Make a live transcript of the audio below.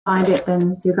find it,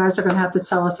 then you guys are going to have to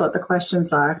tell us what the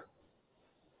questions are.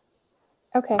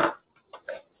 Okay.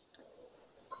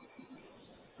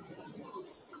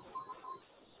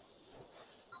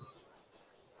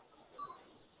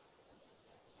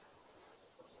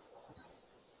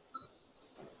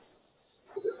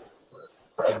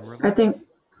 I think.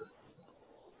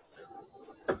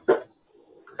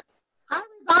 Hi,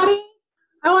 everybody.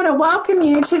 I want to welcome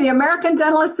you to the American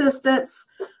Dental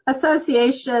Assistants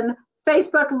Association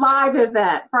Facebook Live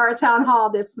event for our town hall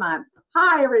this month.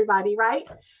 Hi, everybody, right?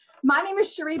 My name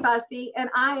is Cherie Busby, and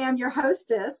I am your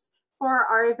hostess for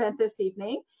our event this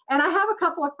evening. And I have a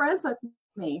couple of friends with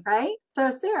me, right? So,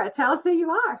 Sarah, tell us who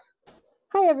you are.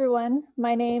 Hi, everyone.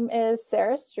 My name is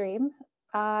Sarah Stream.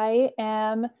 I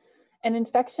am an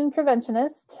infection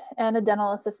preventionist and a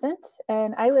dental assistant,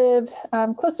 and I live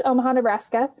close to Omaha,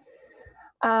 Nebraska.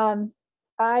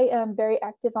 I am very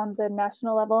active on the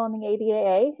national level on the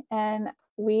ADAA, and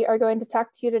we are going to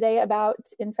talk to you today about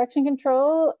infection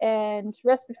control and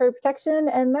respiratory protection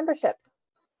and membership.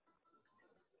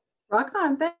 Rock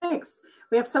on, thanks.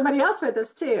 We have somebody else with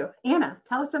us too. Anna,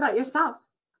 tell us about yourself.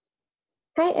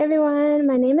 Hi, everyone.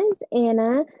 My name is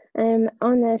Anna. I'm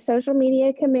on the social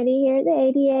media committee here at the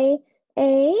ADAA,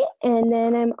 and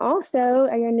then I'm also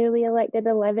your newly elected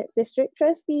 11th district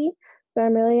trustee. So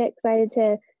I'm really excited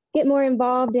to get more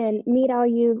involved and meet all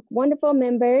you wonderful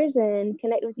members and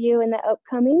connect with you in the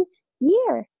upcoming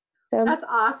year. So that's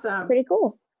awesome. Pretty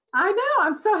cool. I know.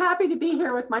 I'm so happy to be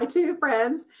here with my two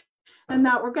friends, and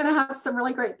that we're going to have some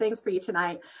really great things for you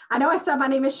tonight. I know I said my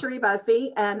name is Cherie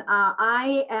Busby, and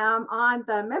I am on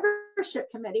the membership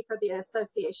committee for the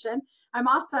association. I'm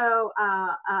also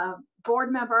a board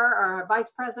member or a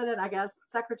vice president, I guess,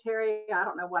 secretary, I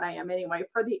don't know what I am anyway,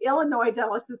 for the Illinois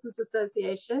Dental Assistants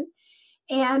Association.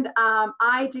 And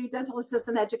I do dental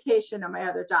assistant education in my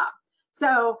other job.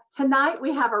 So tonight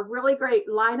we have a really great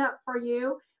lineup for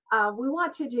you. We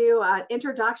want to do an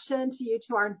introduction to you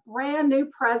to our brand new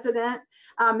president,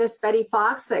 Miss Betty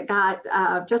Fox, that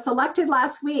got just elected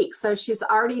last week. So she's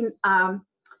already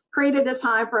created a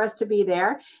time for us to be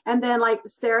there. And then, like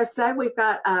Sarah said, we've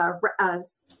got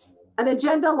an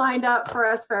agenda lined up for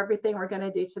us for everything we're going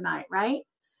to do tonight, right?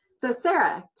 So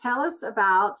Sarah, tell us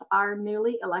about our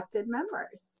newly elected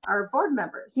members, our board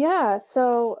members. Yeah,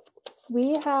 so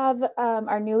we have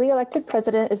our newly elected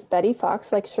president is Betty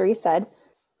Fox, like Cherie said.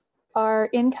 Our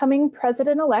incoming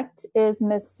president-elect is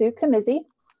Ms. Sue Camizzi.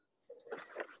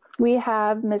 We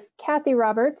have Ms. Kathy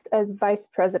Roberts as vice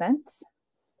president,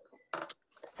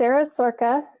 Sarah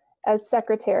Sorka as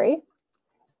secretary,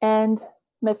 and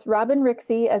Ms. Robin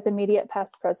Rixey as immediate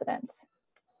past president.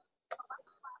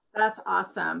 That's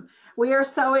awesome. We are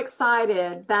so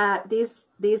excited that these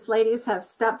ladies have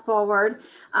stepped forward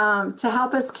to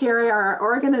help us carry our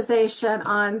organization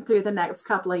on through the next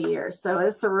couple of years. So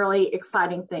it's a really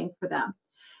exciting thing for them.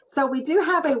 So we do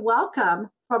have a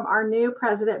welcome from our new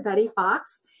president, Betty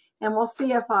Fox, and we'll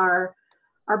see if our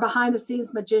behind the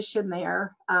scenes magician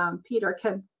there, Peter,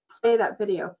 can play that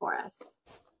video for us.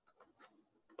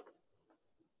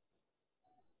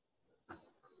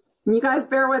 And you guys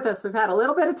bear with us. We've had a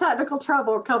little bit of technical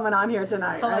trouble coming on here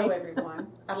tonight. Hello, right? everyone.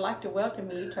 I'd like to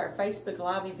welcome you to our Facebook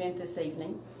Live event this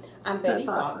evening. I'm Betty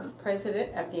Fox, awesome.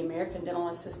 President of the American Dental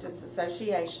Assistants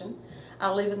Association. I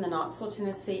live in the Knoxville,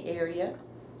 Tennessee area.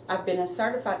 I've been a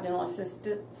certified dental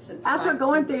assistant since As we're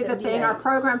going through the thing, our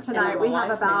program tonight, we have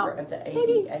about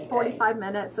maybe 45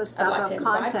 minutes of stuff of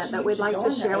content that we'd like to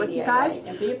share with you guys.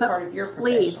 But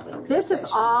please, this is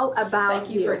all about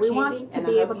you. We want to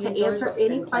be able to answer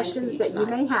any questions that you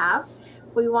may have.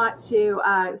 We want to,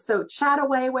 so chat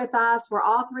away with us. We're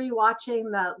all three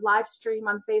watching the live stream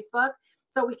on Facebook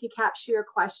so we can capture your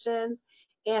questions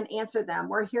and answer them.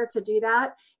 We're here to do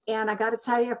that. And I got to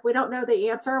tell you, if we don't know the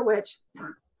answer, which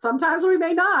sometimes we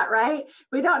may not, right?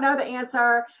 We don't know the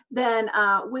answer, then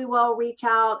we will reach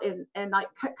out and like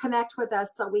connect with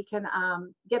us so we can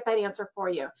get that answer for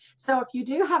you. So if you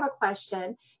do have a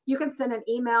question, you can send an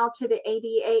email to the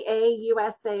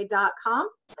ADAAUSA.com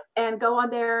and go on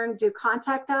there and do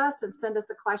contact us and send us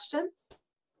a question.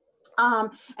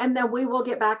 And then we will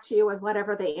get back to you with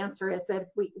whatever the answer is that if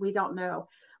we don't know.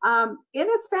 And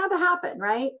it's bound to happen,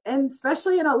 right? And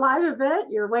especially in a live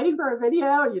event, you're waiting for a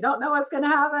video, you don't know what's going to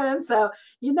happen. So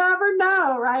you never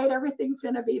know, right? Everything's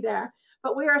going to be there.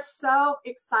 But we are so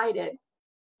excited.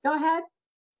 Go ahead.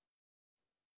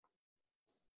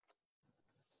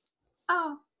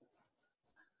 Oh.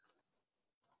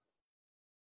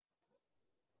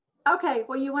 Okay,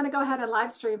 well, you want to go ahead and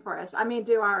live stream for us. I mean,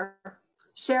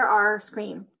 share our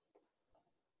screen.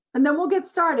 And then we'll get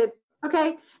started.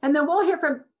 Okay, and then we'll hear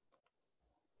from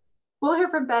We'll hear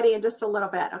from Betty in just a little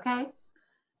bit, okay?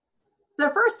 So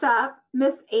first up,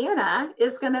 Miss Anna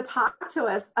is going to talk to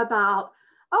us about,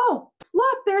 oh,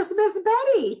 look, there's Miss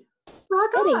Betty.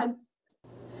 Rock on.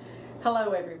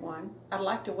 Hello, everyone. I'd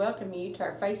like to welcome you to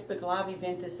our Facebook Live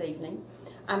event this evening.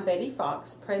 I'm Betty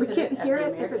Fox, President of the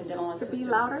American Dental Assistants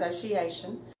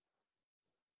Association.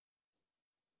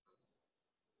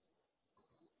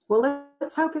 Well,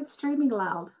 let's hope it's streaming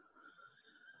loud.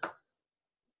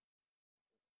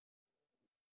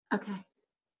 Okay.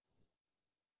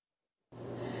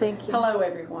 Thank you. Hello,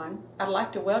 everyone. I'd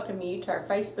like to welcome you to our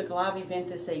Facebook Live event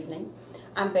this evening.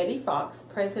 I'm Betty Fox,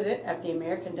 President of the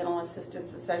American Dental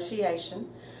Assistants Association.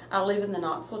 I live in the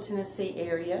Knoxville, Tennessee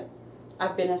area.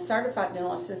 I've been a certified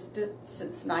dental assistant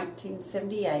since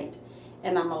 1978,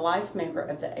 and I'm a life member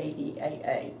of the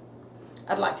ADAA.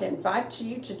 I'd like to invite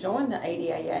you to join the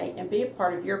ADAA and be a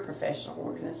part of your professional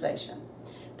organization.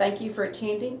 Thank you for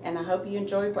attending, and I hope you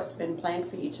enjoyed what's been planned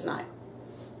for you tonight.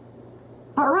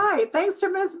 All right. Thanks to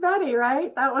Miss Betty,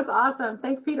 right? That was awesome.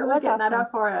 Thanks, Peter, for getting that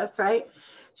up for us, right?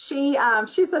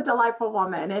 She's a delightful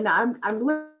woman, and I'm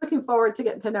looking forward to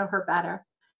getting to know her better.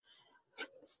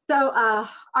 So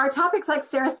our topics, like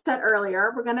Sarah said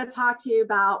earlier, we're going to talk to you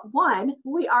about, one,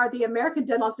 we are the American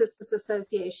Dental Assistants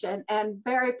Association, and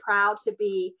very proud to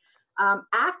be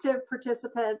active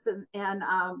participants, and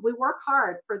we work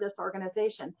hard for this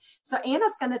organization. So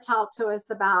Anna's going to talk to us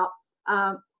about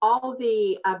all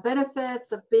the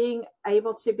benefits of being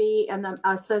able to be in the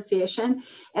association.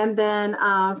 And then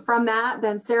from that,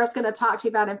 then Sarah's going to talk to you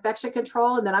about infection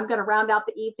control. And then I'm going to round out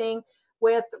the evening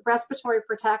with respiratory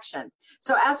protection.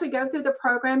 So as we go through the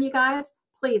program, you guys,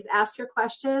 please ask your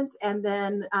questions, and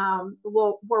then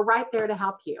we're right there to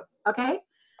help you. Okay.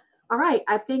 All right.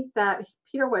 I think that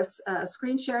Peter was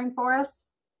screen sharing for us.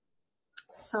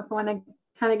 So if I want to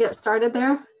kind of get started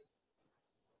there.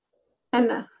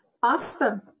 And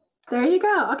awesome. There you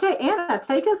go. Okay, Anna,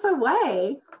 take us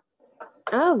away.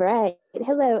 All right.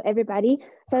 Hello, everybody.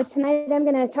 So tonight I'm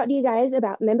going to talk to you guys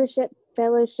about membership,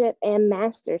 fellowship, and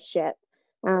mastership.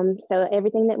 So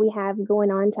everything that we have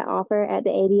going on to offer at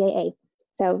the ADAA.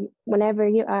 So whenever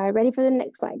you are ready for the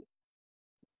next slide.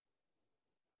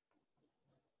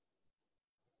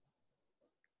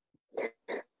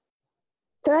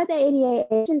 So at the ADA,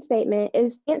 mission statement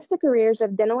is to advance the careers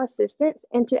of dental assistants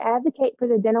and to advocate for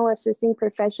the dental assisting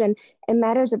profession in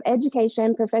matters of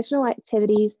education, professional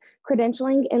activities,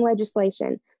 credentialing, and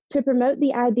legislation, to promote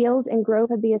the ideals and growth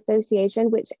of the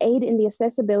association, which aid in the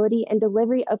accessibility and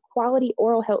delivery of quality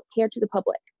oral health care to the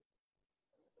public.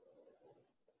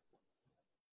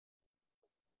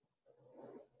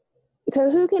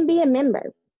 So who can be a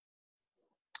member?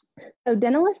 So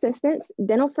dental assistants,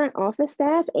 dental front office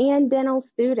staff, and dental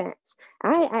students.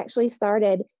 I actually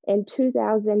started in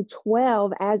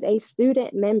 2012 as a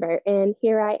student member, and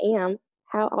here I am.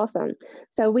 How awesome.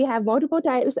 So we have multiple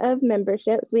types of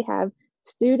memberships. We have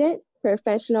student,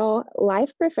 professional,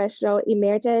 life professional,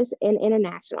 emeritus, and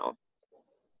international.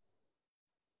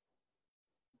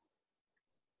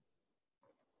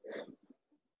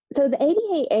 So the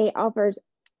ADAA offers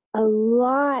a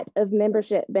lot of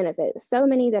membership benefits, so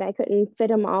many that I couldn't fit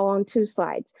them all on 2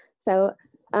 slides. So,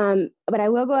 but I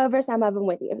will go over some of them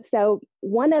with you. So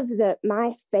one of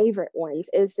my favorite ones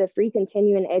is the free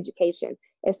continuing education.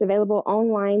 It's available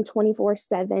online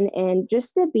 24/7, and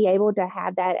just to be able to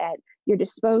have that at your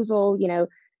disposal, you know,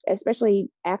 especially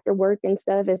after work and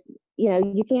stuff, is, you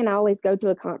know, you can't always go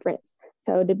to a conference.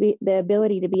 So the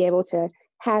ability to be able to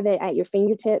have it at your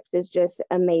fingertips is just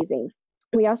amazing.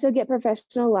 We also get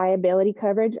professional liability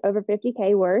coverage over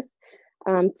 $50K worth,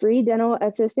 free dental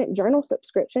assistant journal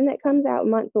subscription that comes out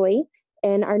monthly,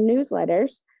 and our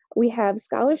newsletters. We have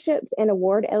scholarships and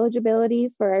award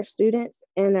eligibilities for our students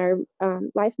and our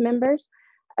life members.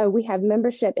 We have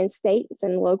membership in states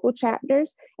and local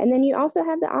chapters. And then you also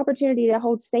have the opportunity to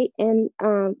hold state and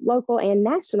local and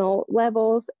national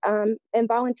levels and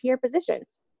volunteer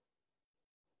positions.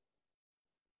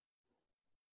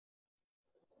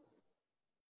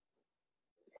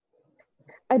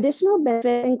 Additional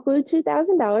benefits include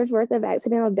 $2,000 worth of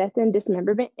accidental death and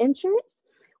dismemberment insurance.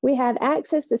 We have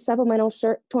access to supplemental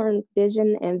short-term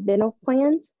vision and dental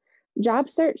plans, job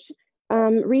search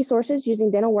resources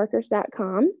using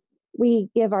dentalworkers.com. We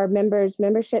give our members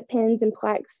membership pins and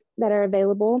plaques that are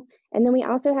available. And then we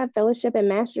also have fellowship and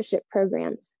mastership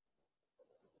programs.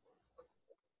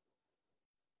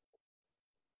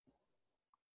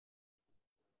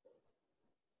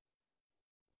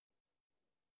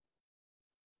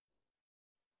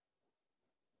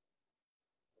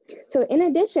 So in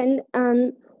addition,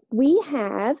 we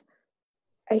have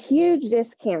a huge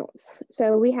discounts.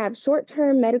 So we have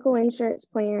short-term medical insurance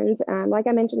plans, like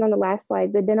I mentioned on the last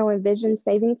slide, the dental and vision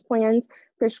savings plans,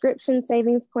 prescription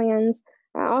savings plans,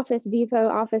 Office Depot,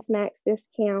 Office Max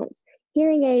discounts,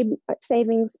 hearing aid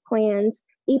savings plans,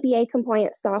 EPA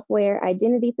compliant software,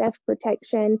 identity theft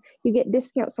protection. You get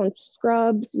discounts on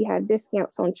scrubs. You have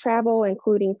discounts on travel,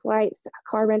 including flights,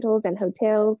 car rentals, and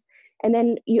hotels. And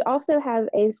then you also have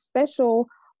a special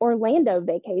Orlando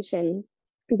vacation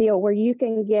deal where you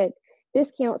can get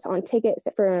discounts on tickets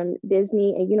from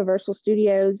Disney and Universal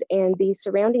Studios and the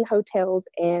surrounding hotels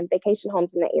and vacation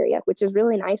homes in the area, which is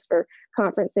really nice for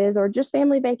conferences or just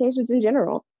family vacations in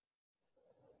general.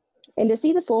 And to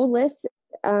see the full list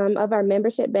of our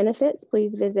membership benefits,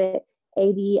 please visit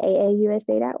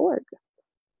adaausa.org.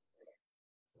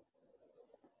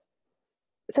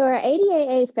 So our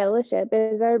ADAA Fellowship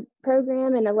is our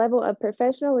program and a level of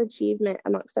professional achievement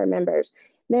amongst our members.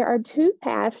 There are two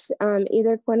paths,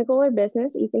 either clinical or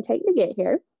business, that you can take to get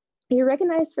here. You're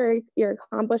recognized for your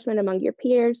accomplishment among your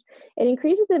peers. It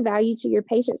increases the value to your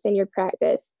patients and your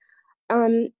practice.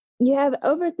 You have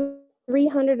over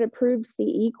 300 approved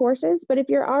CE courses, but if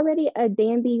you're already a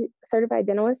DANB certified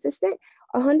dental assistant,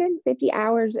 150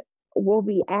 hours will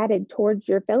be added towards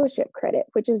your fellowship credit,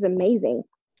 which is amazing.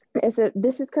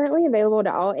 This is currently available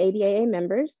to all ADAA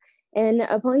members, and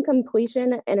upon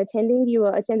completion and attending, you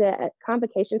will attend a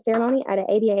convocation ceremony at an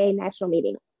ADAA national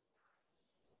meeting.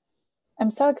 I'm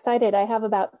so excited. I have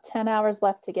about 10 hours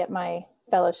left to get my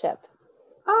fellowship.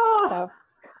 Oh,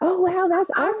 oh wow, that's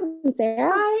awesome,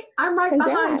 Sarah. I'm right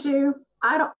behind you.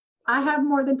 I have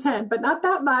more than 10, but not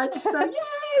that much. So yay,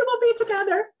 we'll be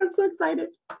together. I'm so excited.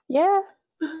 Yeah.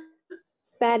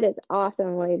 That is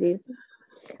awesome, ladies.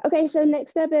 Okay, so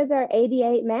next up is our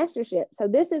ADA Mastership. So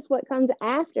this is what comes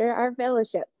after our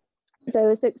fellowship. So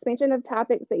it's the expansion of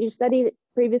topics that you studied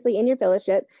previously in your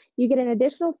fellowship. You get an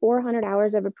additional 400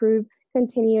 hours of approved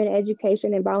continuing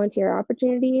education and volunteer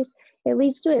opportunities. It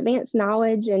leads to advanced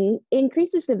knowledge and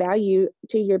increases the value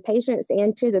to your patients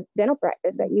and to the dental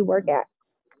practice that you work at.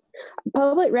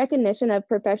 Public recognition of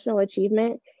professional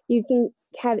achievement. You can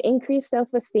have increased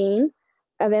self-esteem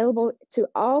available to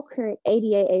all current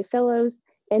ADAA fellows.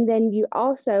 And then you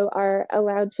also are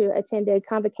allowed to attend a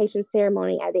convocation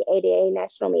ceremony at the ADAA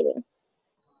national meeting.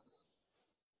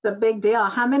 It's a big deal.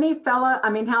 How many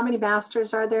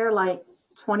masters are there? Like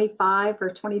 25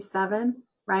 or 27,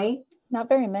 right? Not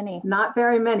very many. Not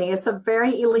very many. It's a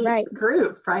very elite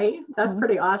group, right? That's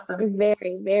pretty awesome.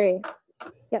 Very, very.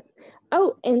 Yep.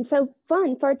 Oh, and so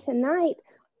fun for tonight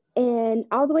and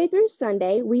all the way through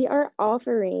Sunday, we are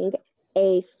offering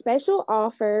a special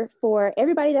offer for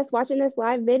everybody that's watching this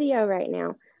live video right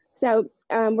now. So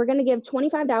we're going to give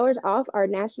 $25 off our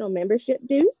national membership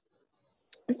dues.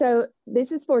 So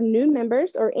this is for new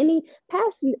members or any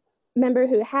past member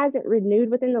who hasn't renewed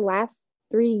within the last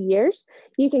 3 years.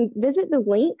 You can visit the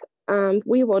link.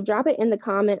 We will drop it in the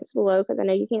comments below because I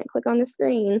know you can't click on the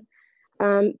screen.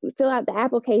 Fill out the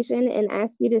application and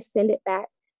ask you to send it back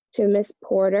to Miss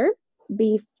Porter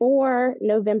before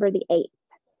November the 8th.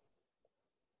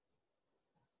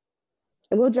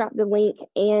 And we'll drop the link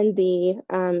and the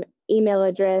email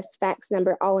address, fax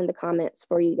number, all in the comments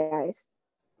for you guys.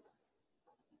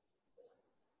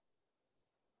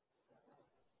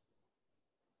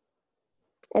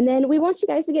 And then we want you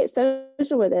guys to get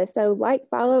social with us. So like,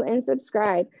 follow, and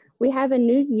subscribe. We have a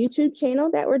new YouTube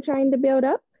channel that we're trying to build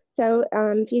up. So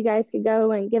if you guys could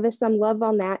go and give us some love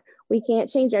on that. We can't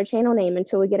change our channel name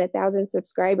until we get 1,000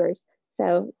 subscribers.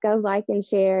 So go like and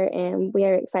share, and we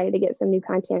are excited to get some new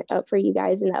content up for you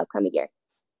guys in the upcoming year.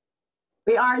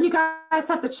 We are. You guys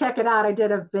have to check it out. I did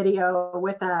a video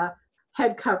with a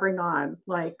head covering on.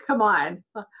 Like, come on.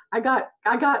 I got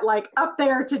like up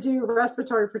there to do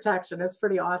respiratory protection. It's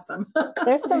pretty awesome.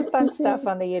 There's some fun stuff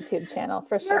on the YouTube channel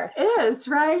for sure. There is,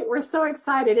 right? We're so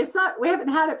excited. We haven't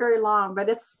had it very long, but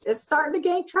it's starting to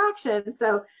gain traction.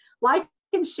 So like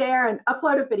and share and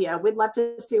upload a video. We'd love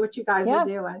to see what you guys are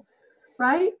doing.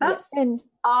 Right? That's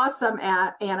awesome,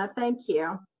 Anna. Thank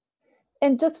you.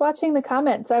 And just watching the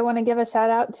comments, I want to give a shout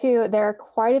out to, there are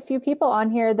quite a few people on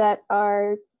here that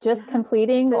are just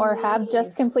completing or have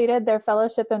just completed their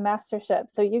fellowship and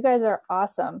mastership. So you guys are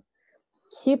awesome.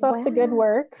 Keep up the good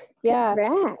work. Yeah.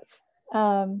 Congrats.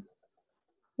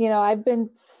 You know, I've been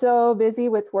so busy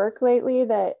with work lately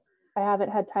that I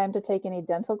haven't had time to take any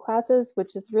dental classes,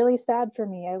 which is really sad for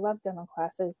me. I love dental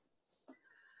classes.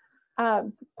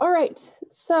 All right,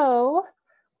 so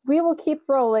we will keep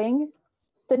rolling.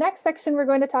 The next section we're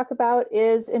going to talk about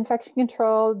is infection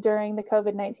control during the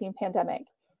COVID-19 pandemic.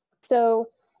 So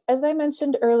as I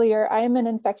mentioned earlier, I am an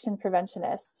infection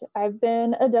preventionist. I've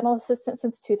been a dental assistant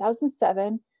since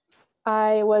 2007.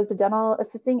 I was a dental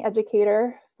assisting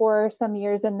educator for some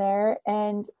years in there.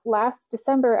 And last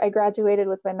December, I graduated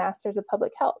with my Master's of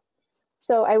Public Health.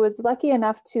 So I was lucky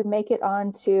enough to make it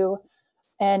onto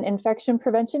an infection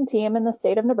prevention team in the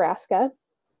state of Nebraska.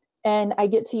 And I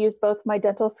get to use both my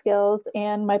dental skills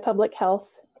and my public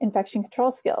health infection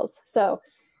control skills. So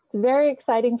it's very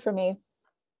exciting for me.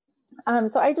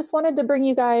 So I just wanted to bring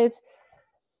you guys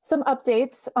some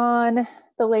updates on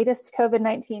the latest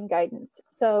COVID-19 guidance.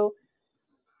 So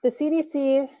the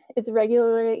CDC is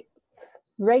regularly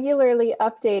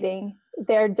updating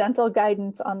their dental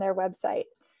guidance on their website.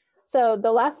 So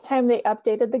the last time they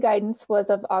updated the guidance was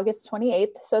of August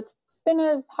 28th. So it's been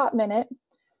a hot minute.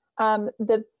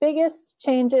 The biggest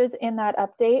changes in that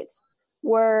update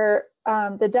were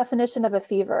the definition of a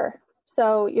fever.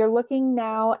 So you're looking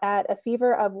now at a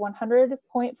fever of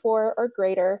 100.4 or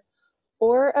greater,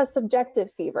 or a subjective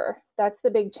fever. That's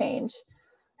the big change.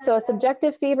 So a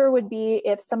subjective fever would be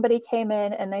if somebody came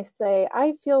in and they say,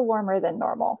 I feel warmer than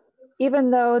normal,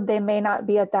 even though they may not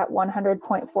be at that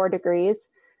 100.4 degrees,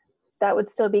 that would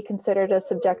still be considered a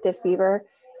subjective fever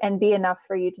and be enough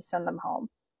for you to send them home.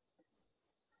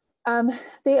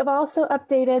 They have also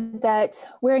updated that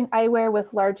wearing eyewear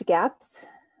with large gaps.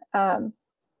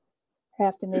 I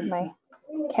have to move my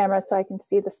camera so I can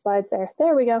see the slides there.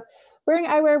 There we go. Wearing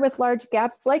eyewear with large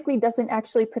gaps likely doesn't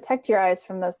actually protect your eyes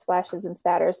from those splashes and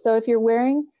spatters. So if you're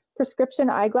wearing prescription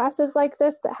eyeglasses like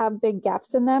this that have big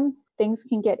gaps in them, things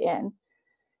can get in.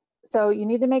 So you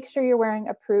need to make sure you're wearing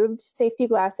approved safety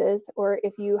glasses, or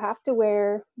if you have to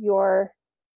wear your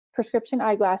prescription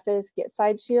eyeglasses, get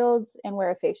side shields and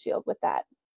wear a face shield with that.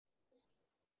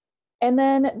 And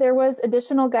then there was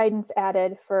additional guidance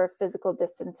added for physical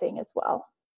distancing as well.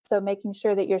 So making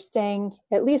sure that you're staying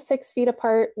at least 6 feet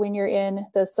apart when you're in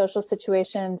those social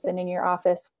situations and in your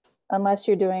office, unless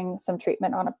you're doing some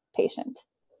treatment on a patient.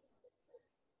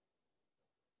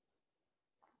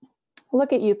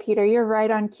 Look at you, Peter. You're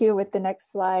right on cue with the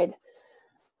next slide.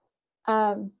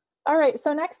 All right,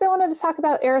 so next I wanted to talk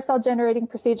about aerosol generating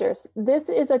procedures. This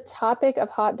is a topic of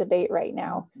hot debate right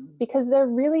now because there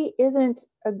really isn't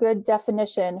a good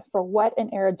definition for what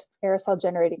an aerosol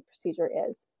generating procedure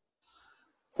is.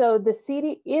 So in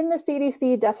the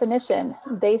CDC definition,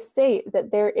 they state that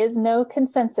there is no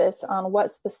consensus on what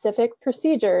specific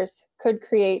procedures could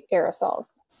create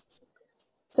aerosols.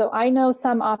 So I know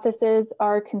some offices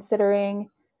are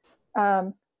considering,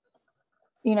 doing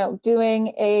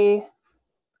a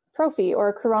prophy or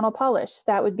a coronal polish.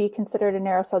 That would be considered an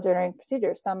aerosol generating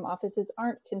procedure. Some offices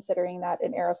aren't considering that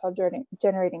an aerosol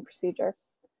generating procedure.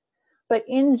 But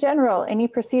in general, any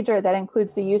procedure that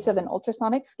includes the use of an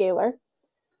ultrasonic scaler,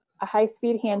 a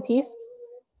high-speed handpiece,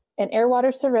 an air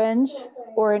water syringe,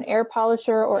 or an air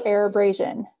polisher or air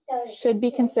abrasion should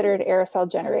be considered aerosol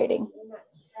generating.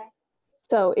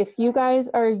 So if you guys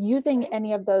are using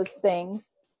any of those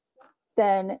things,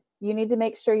 then you need to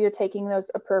make sure you're taking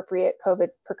those appropriate COVID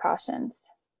precautions.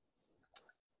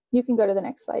 You can go to the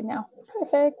next slide now.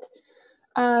 Perfect.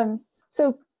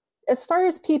 So as far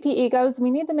as PPE goes, we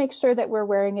need to make sure that we're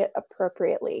wearing it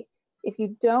appropriately. If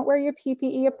you don't wear your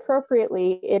PPE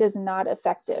appropriately, it is not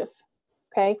effective,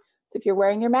 okay? So if you're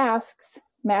wearing your masks,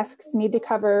 masks need to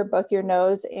cover both your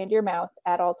nose and your mouth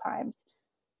at all times.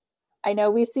 I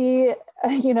know we see,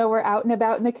 we're out and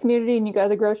about in the community and you go to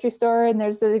the grocery store and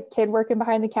there's the kid working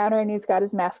behind the counter and he's got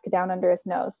his mask down under his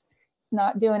nose,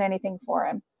 not doing anything for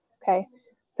him, okay?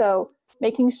 So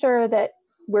making sure that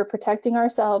we're protecting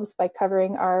ourselves by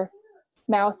covering our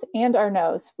mouth and our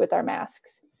nose with our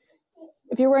masks.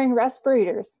 If you're wearing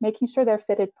respirators, making sure they're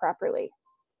fitted properly,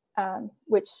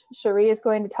 which Cherie is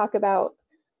going to talk about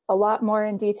a lot more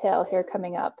in detail here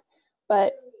coming up.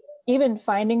 But even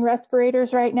finding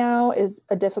respirators right now is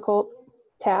a difficult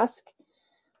task.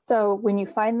 So when you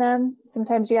find them,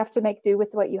 sometimes you have to make do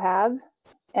with what you have.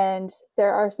 And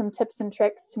there are some tips and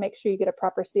tricks to make sure you get a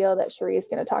proper seal that Cherie is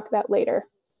going to talk about later.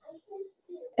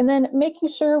 And then making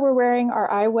sure we're wearing our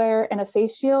eyewear and a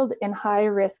face shield in high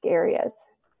risk areas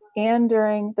and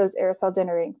during those aerosol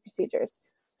generating procedures.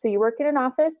 So you work in an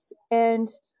office and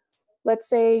let's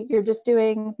say you're just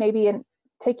doing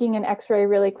taking an x-ray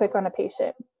really quick on a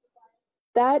patient.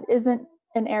 That isn't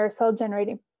an aerosol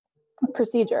generating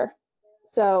procedure.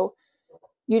 So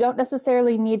you don't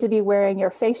necessarily need to be wearing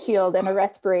your face shield and a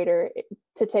respirator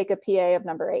to take a PA of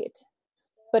number 8.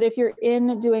 But if you're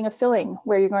doing a filling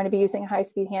where you're going to be using a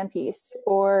high-speed handpiece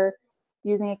or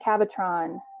using a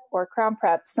Cavitron or crown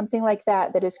prep, something like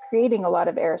that is creating a lot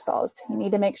of aerosols, you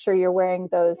need to make sure you're wearing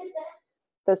those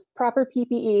those proper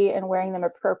PPE and wearing them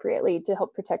appropriately to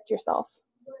help protect yourself.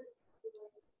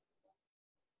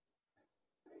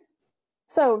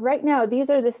 So right now, these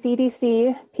are the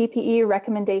CDC PPE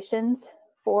recommendations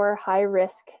for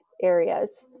high-risk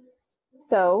areas.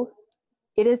 So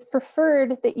it is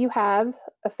preferred that you have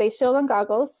a face shield and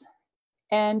goggles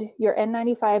and your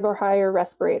N95 or higher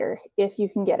respirator if you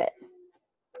can get it,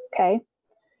 okay?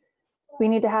 We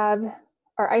need to have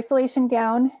our isolation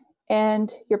gown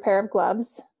and your pair of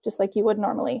gloves, just like you would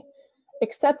normally.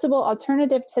 Acceptable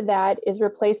alternative to that is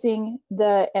replacing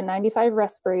the N95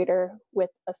 respirator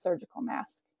with a surgical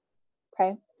mask,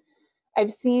 okay?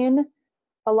 I've seen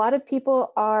a lot of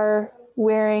people are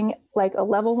wearing like a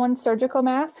level 1 surgical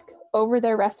mask over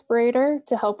their respirator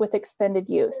to help with extended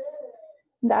use.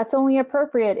 That's only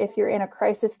appropriate if you're in a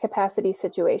crisis capacity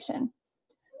situation.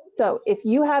 So if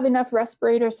you have enough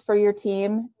respirators for your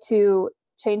team to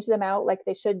change them out like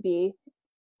they should be,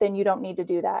 then you don't need to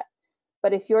do that.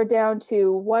 But if you're down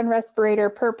to 1 respirator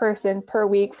per person per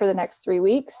week for the next 3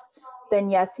 weeks, then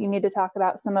yes, you need to talk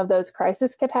about some of those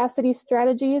crisis capacity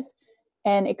strategies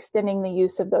and extending the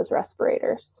use of those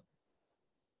respirators.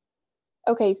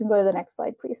 Okay, you can go to the next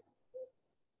slide, please.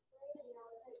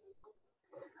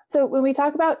 So when we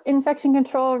talk about infection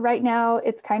control right now,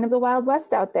 it's kind of the Wild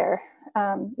West out there.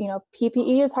 You know,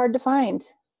 PPE is hard to find.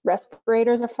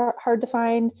 Respirators are hard to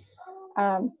find.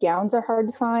 Gowns are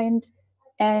hard to find.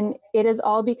 And it is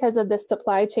all because of the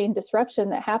supply chain disruption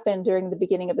that happened during the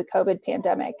beginning of the COVID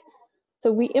pandemic.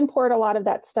 So we import a lot of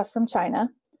that stuff from China,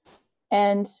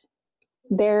 and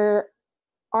there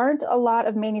aren't a lot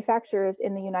of manufacturers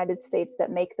in the United States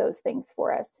that make those things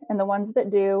for us. And the ones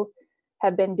that do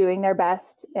have been doing their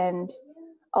best. And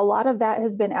a lot of that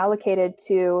has been allocated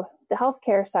to the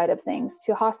healthcare side of things,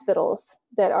 to hospitals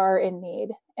that are in need,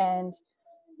 and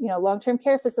you know, long-term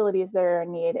care facilities that are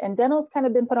in need, and dental's kind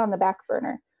of been put on the back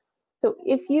burner. So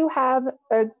if you have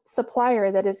a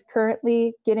supplier that is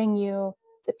currently getting you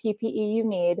the PPE you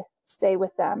need, stay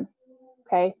with them,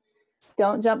 okay?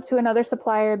 Don't jump to another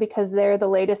supplier because they're the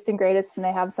latest and greatest and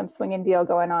they have some swinging deal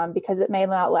going on, because it may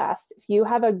not last. If you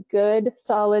have a good,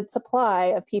 solid supply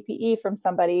of PPE from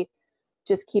somebody,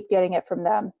 just keep getting it from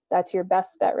them. That's your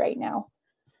best bet right now.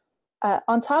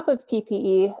 On top of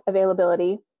PPE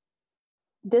availability,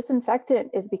 disinfectant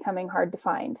is becoming hard to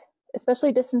find,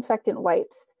 especially disinfectant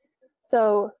wipes.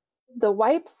 So the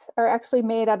wipes are actually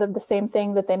made out of the same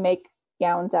thing that they make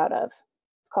gowns out of.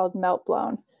 It's called melt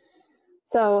blown.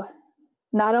 So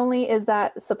not only is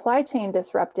that supply chain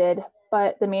disrupted,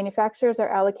 but the manufacturers are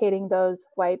allocating those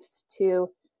wipes to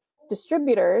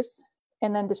distributors,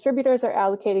 and then distributors are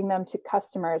allocating them to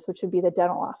customers, which would be the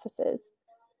dental offices.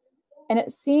 And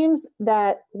it seems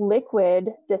that liquid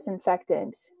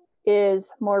disinfectant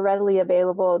is more readily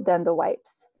available than the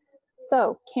wipes.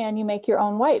 So can you make your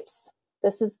own wipes?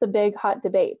 This is the big hot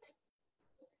debate.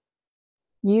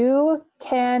 You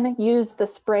can use the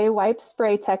spray wipe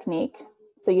spray technique.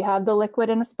 So you have the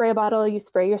liquid in a spray bottle, you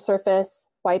spray your surface,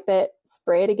 wipe it,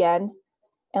 spray it again,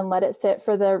 and let it sit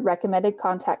for the recommended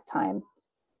contact time.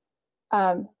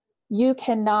 You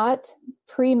cannot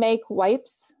pre-make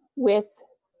wipes with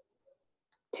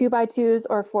 2x2s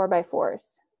or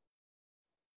 4x4s,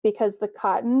 because the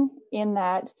cotton in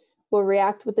that will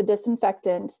react with the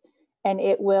disinfectant and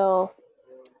it will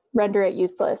render it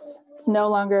useless. It's no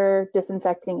longer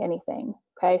disinfecting anything,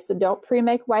 okay? So don't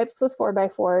pre-make wipes with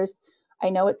 4x4s. I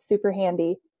know it's super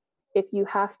handy. If you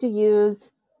have to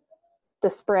use the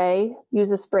spray,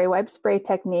 use a spray wipe spray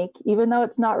technique, even though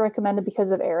it's not recommended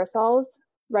because of aerosols.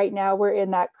 Right now we're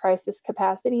in that crisis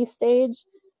capacity stage.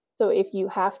 So if you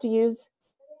have to use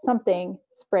something,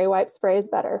 spray wipe spray is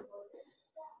better.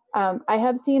 I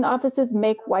have seen offices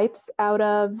make wipes out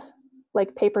of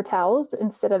like paper towels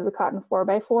instead of the cotton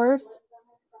 4x4s.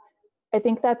 I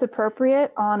think that's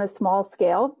appropriate on a small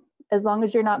scale, as long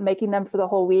as you're not making them for the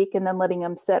whole week and then letting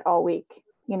them sit all week.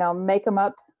 You know, make them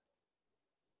up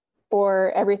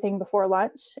for everything before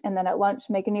lunch, and then at lunch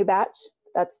make a new batch.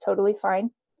 That's totally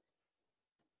fine.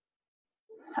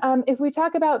 If we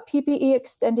talk about PPE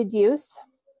extended use,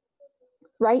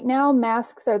 right now,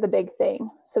 masks are the big thing.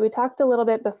 So we talked a little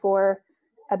bit before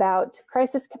about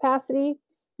crisis capacity.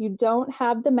 You don't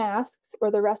have the masks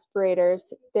or the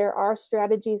respirators. There are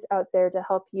strategies out there to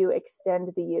help you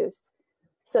extend the use.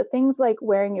 So things like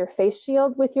wearing your face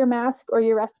shield with your mask or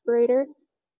your respirator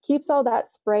keeps all that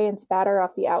spray and spatter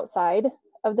off the outside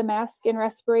of the mask and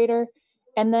respirator.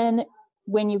 And then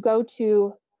when you go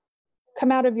to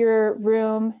come out of your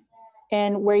room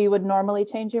and where you would normally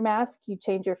change your mask, you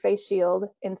change your face shield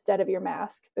instead of your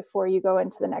mask before you go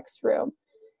into the next room.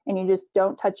 And you just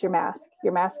don't touch your mask.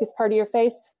 Your mask is part of your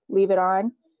face, leave it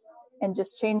on. and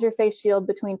just change your face shield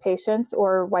between patients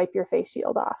or wipe your face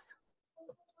shield off.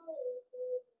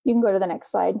 You can go to the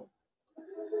next slide.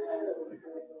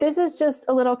 This is just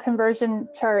a little conversion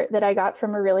chart that I got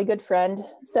from a really good friend.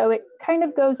 So it kind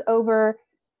of goes over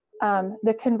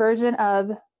the conversion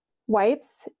of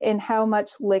wipes and how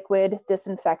much liquid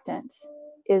disinfectant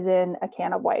is in a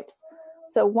can of wipes.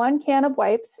 So 1 can of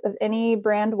wipes of any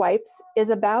brand wipes is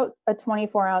about a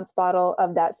 24-ounce bottle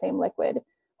of that same liquid.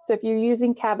 So if you're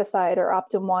using Cavicide or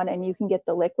Optum One and you can get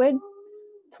the liquid,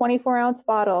 24-ounce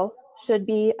bottle should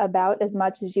be about as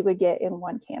much as you would get in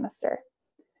 1 canister.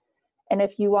 And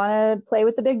if you want to play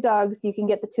with the big dogs, you can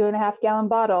get the 2.5-gallon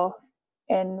bottle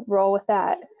and roll with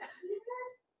that.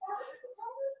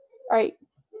 All right.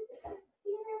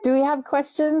 Do we have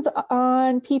questions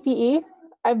on PPE?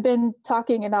 I've been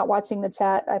talking and not watching the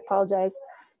chat. I apologize.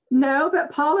 No,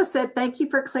 but Paula said, thank you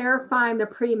for clarifying the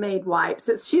pre-made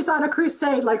wipes. She's on a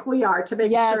crusade like we are to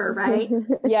make sure, right?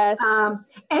 Yes. And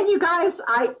you guys,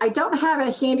 I don't have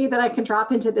it handy that I can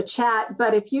drop into the chat,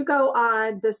 but if you go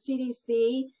on the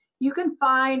CDC, you can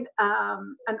find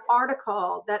an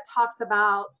article that talks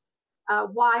about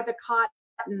why the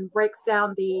cotton breaks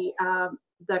down the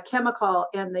chemical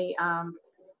in the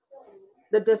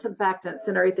disinfectants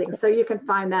and everything. So you can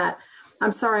find that.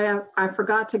 I'm sorry, I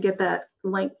forgot to get that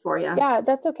link for you. Yeah,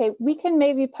 that's okay. We can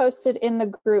maybe post it in the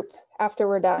group after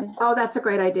we're done. Oh, that's a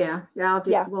great idea.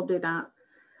 Yeah, we'll do that.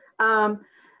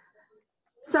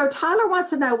 So Tyler wants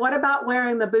to know, what about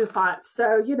wearing the bouffants?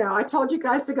 So, I told you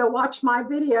guys to go watch my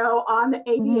video on the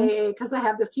ADAA because I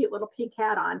have this cute little pink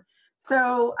hat on.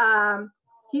 So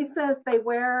he says they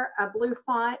wear a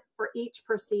bouffant for each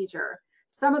procedure.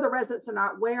 Some of the residents are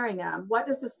not wearing them. What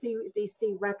does the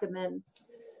CDC recommend?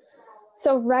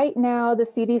 So right now, the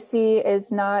CDC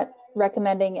is not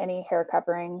recommending any hair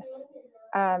coverings.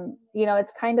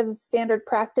 It's kind of standard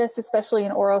practice, especially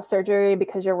in oral surgery,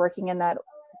 because you're working in that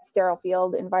sterile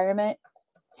field environment,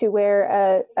 to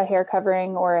wear a hair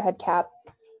covering or a head cap.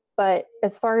 But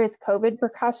as far as COVID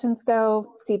precautions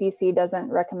go, CDC doesn't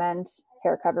recommend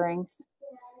hair coverings.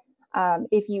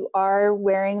 If you are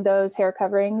wearing those hair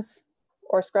coverings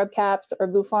or scrub caps or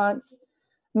bouffants,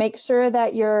 make sure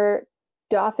that you're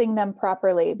doffing them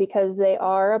properly, because they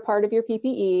are a part of your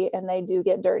PPE and they do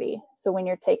get dirty. So when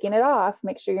you're taking it off,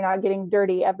 make sure you're not getting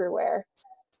dirty everywhere.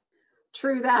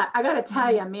 True that. I got to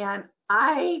tell you, man,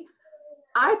 I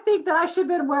think that I should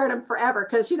have been wearing them forever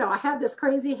because, I had this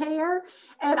crazy hair,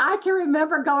 and I can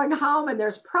remember going home and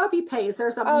there's propy paste,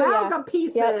 there's amalgam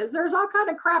pieces, there's all kind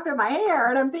of crap in my hair.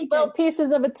 And I'm thinking, little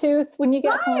pieces of a tooth when you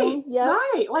get home.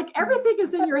 Right. Like everything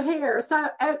is in your hair. So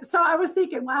I was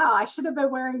thinking, wow, I should have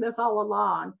been wearing this all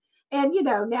along. And,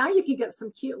 now you can get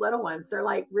some cute little ones. They're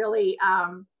like really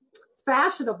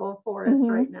fashionable for us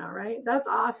right now, right? That's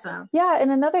awesome. Yeah. And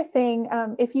another thing,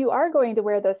 if you are going to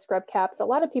wear those scrub caps, a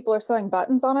lot of people are sewing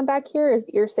buttons on them back here as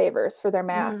ear savers for their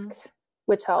masks,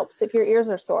 which helps if your ears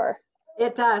are sore.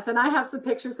 It does. And I have some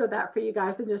pictures of that for you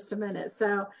guys in just a minute.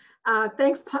 So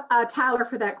thanks, Tyler,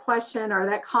 for that question or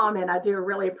that comment. I do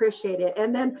really appreciate it.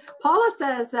 And then Paula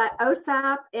says that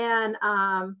OSAP and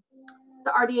the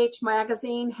RDH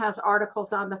magazine has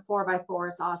articles on the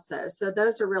 4x4s also. So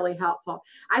those are really helpful.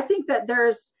 I think that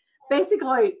there's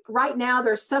basically right now,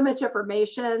 there's so much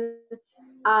information.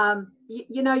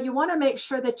 You want to make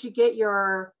sure that you get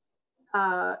your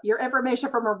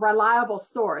information from a reliable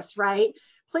source, right?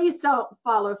 Please don't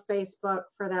follow Facebook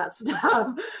for that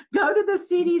stuff. Go to the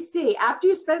CDC. After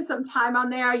you spend some time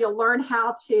on there, you'll learn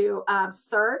how to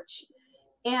search.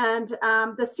 And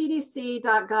the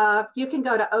cdc.gov, you can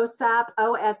go to OSAP,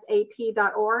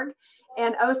 OSAP.org.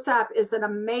 And OSAP is an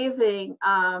amazing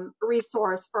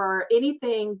resource for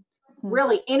anything,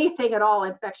 really anything at all,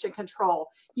 infection control.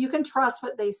 You can trust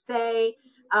what they say.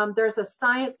 There's a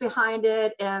science behind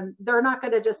it, and they're not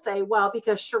going to just say, well,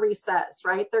 because Cherie says,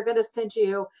 right? They're going to send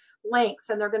you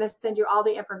links, and they're going to send you all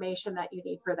the information that you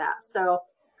need for that. So,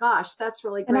 gosh, that's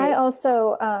really great. And I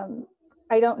also,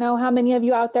 I don't know how many of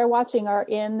you out there watching are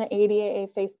in the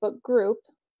ADAA Facebook group,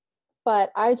 but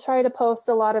I try to post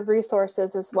a lot of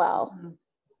resources as well.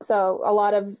 So a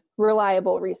lot of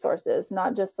reliable resources,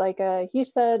 not just like he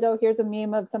said, oh, here's a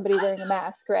meme of somebody wearing a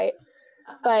mask, right?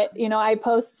 But, I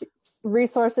post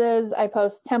resources, I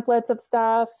post templates of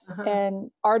stuff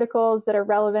and articles that are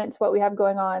relevant to what we have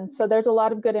going on. So there's a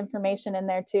lot of good information in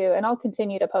there too. And I'll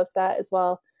continue to post that as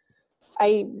well.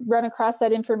 I run across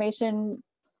that information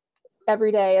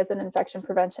every day as an infection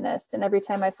preventionist. And every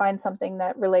time I find something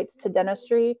that relates to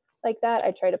dentistry like that,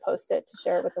 I try to post it to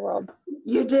share it with the world.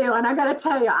 You do. And I got to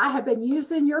tell you, I have been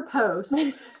using your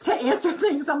post to answer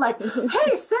things. I'm like,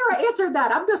 hey, Sarah answered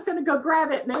that. I'm just going to go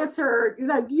grab it and answer,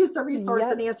 use the resource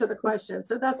and answer the question.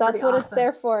 So that's what awesome. It's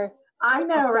there for. I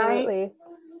know, Absolutely. right?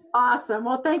 Awesome.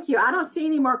 Well, thank you. I don't see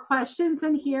any more questions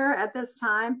in here at this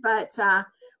time, but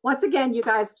once again, you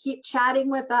guys keep chatting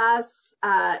with us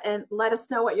and let us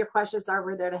know what your questions are.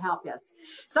 We're there to help you.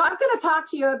 So I'm going to talk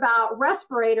to you about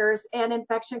respirators and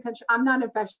infection control. I'm not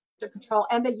infection control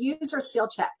and the user seal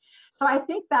check. So I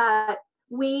think that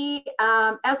we,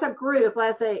 as a group,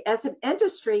 as an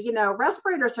industry,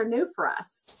 respirators are new for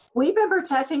us. We've been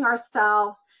protecting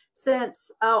ourselves since,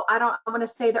 I want to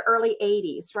say the early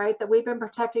 80s, right? That we've been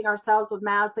protecting ourselves with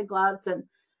masks and gloves and,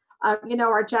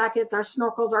 our jackets, our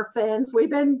snorkels, our fins. We've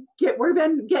been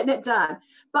getting it done.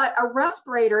 But a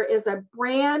respirator is a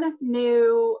brand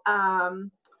new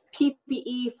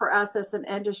PPE for us as an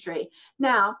industry.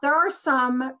 Now, there are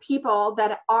some people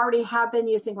that already have been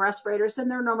using respirators,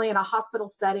 and they're normally in a hospital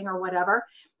setting or whatever.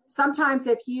 Sometimes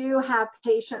if you have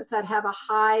patients that have a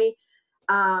high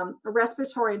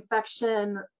respiratory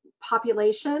infection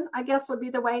population, I guess would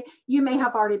be the way, you may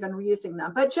have already been using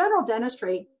them. But general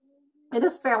dentistry, it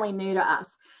is fairly new to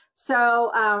us.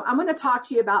 So I'm going to talk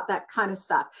to you about that kind of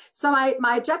stuff. So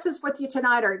my objectives with you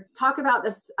tonight are talk about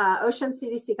this OSHA and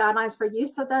CDC guidelines for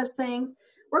use of those things.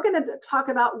 We're going to talk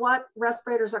about what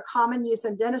respirators are common use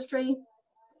in dentistry.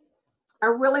 I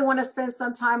really want to spend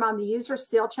some time on the user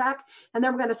seal check, and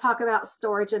then we're going to talk about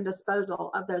storage and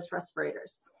disposal of those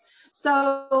respirators.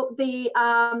 So the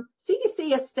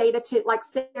CDC is stated to, like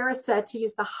Sarah said, to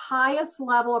use the highest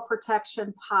level of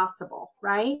protection possible,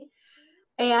 right?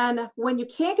 And when you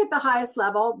can't get the highest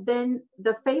level, then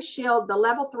the face shield, the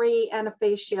level 3 and a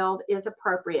face shield is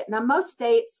appropriate. Now, most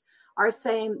states are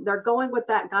saying they're going with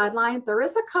that guideline. There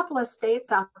is a couple of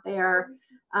states out there,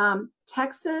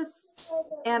 Texas,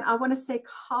 and I want to say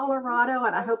Colorado,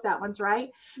 and I hope that one's right,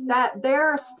 that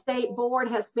their state board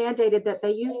has mandated that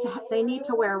they need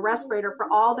to wear a respirator for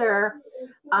all their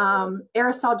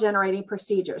aerosol generating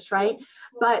procedures, right?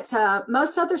 But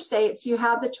most other states, you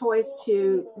have the choice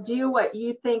to do what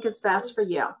you think is best for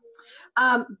you.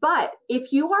 But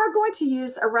if you are going to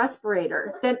use a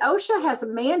respirator, then OSHA has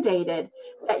mandated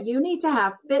that you need to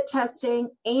have fit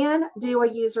testing and do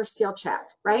a user seal check,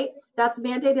 right? That's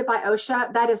mandated by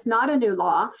OSHA. That is not a new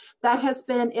law. That has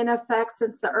been in effect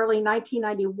since the early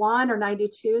 1991 or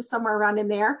 92, somewhere around in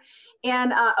there.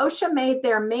 And OSHA made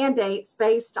their mandates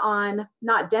based on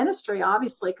not dentistry,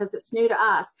 obviously, because it's new to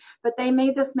us, but they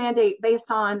made this mandate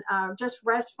based on just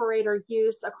respirator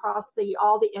use across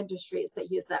all the industries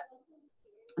that use it.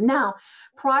 Now,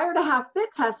 prior to have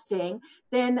fit testing,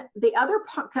 then the other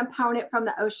component from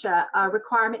the OSHA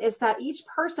requirement is that each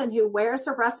person who wears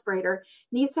a respirator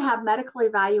needs to have medical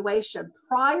evaluation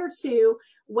prior to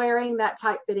wearing that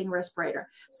tight-fitting respirator.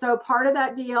 So part of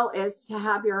that deal is to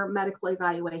have your medical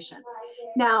evaluations.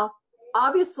 Now,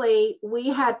 obviously,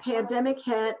 we had pandemic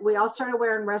hit. We all started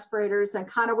wearing respirators and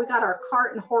we got our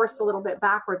cart and horse a little bit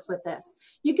backwards with this.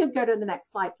 You can go to the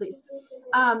next slide, please.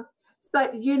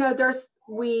 But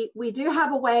we do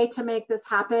have a way to make this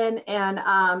happen, and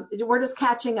we're just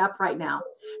catching up right now.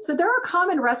 So there are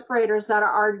common respirators that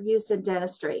are used in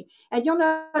dentistry, and you'll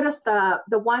notice the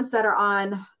ones that are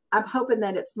on, I'm hoping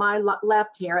that it's my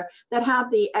left here, that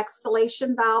have the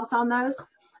exhalation valves on those.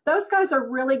 Those guys are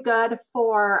really good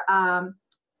for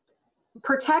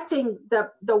protecting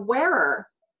the wearer,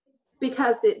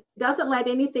 because it doesn't let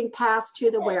anything pass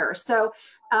to the wearer. So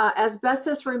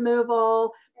asbestos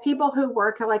removal, people who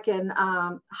work like in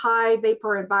high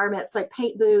vapor environments like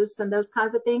paint booths and those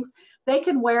kinds of things, they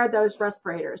can wear those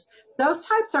respirators. Those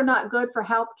types are not good for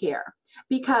healthcare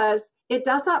because it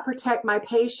does not protect my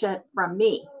patient from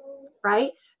me,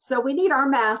 right? So we need our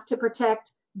mask to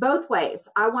protect both ways.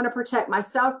 I want to protect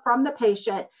myself from the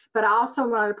patient, but I also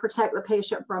want to protect the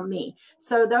patient from me.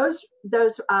 So those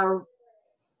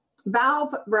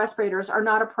valve respirators are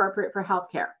not appropriate for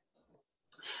healthcare.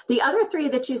 The other three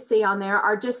that you see on there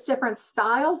are just different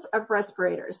styles of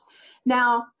respirators.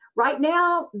 Now, right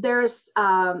now, there's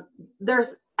more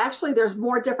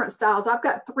different styles. I've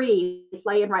got 3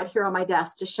 laying right here on my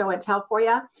desk to show and tell for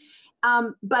you.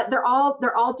 But they're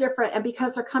all different, and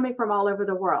because they're coming from all over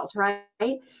the world,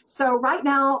 right? So right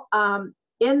now,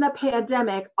 in the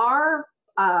pandemic, our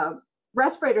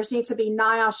respirators need to be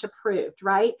NIOSH approved,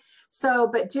 right? So,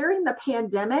 but during the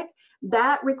pandemic,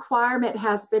 that requirement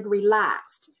has been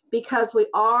relaxed because we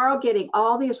are getting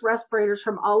all these respirators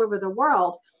from all over the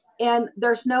world. And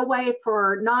there's no way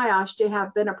for NIOSH to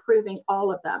have been approving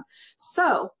all of them.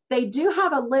 So they do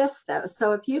have a list though.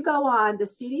 So if you go on the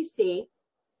CDC,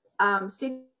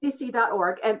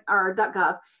 cdc.org or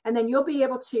 .gov, and then you'll be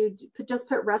able to just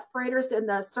put respirators in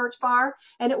the search bar,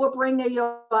 and it will bring you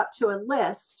up to a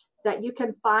list that you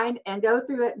can find and go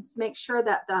through it and make sure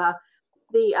that the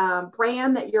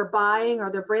brand that you're buying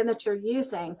or the brand that you're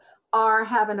using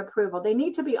have an approval. They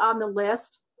need to be on the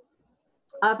list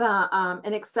of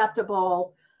an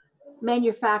acceptable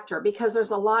manufacturer, because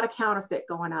there's a lot of counterfeit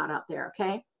going on out there,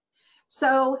 okay?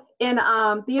 So in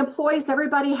the employees,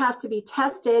 everybody has to be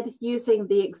tested using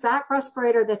the exact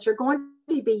respirator that you're going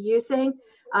to be using,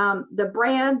 the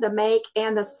brand, the make,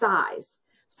 and the size.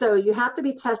 So you have to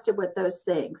be tested with those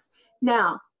things.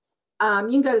 Now, you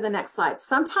can go to the next slide.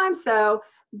 Sometimes though,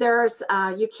 there's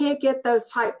you can't get those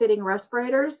tight fitting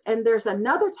respirators, and there's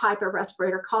another type of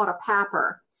respirator called a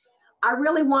PAPR. I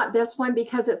really want this one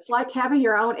because it's like having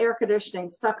your own air conditioning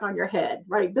stuck on your head,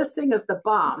 right? This thing is the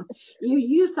bomb. You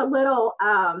use a little,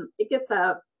 it gets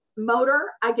a motor,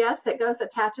 I guess, that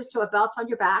attaches to a belt on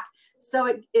your back. So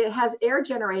it has air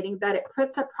generating that it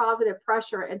puts a positive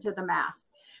pressure into the mask.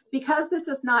 Because this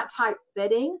is not tight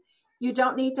fitting, you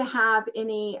don't need to have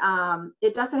any,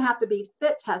 it doesn't have to be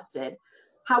fit tested.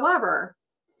 However,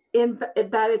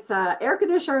 that it's air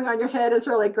conditioning on your head is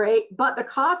really great, but the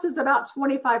cost is about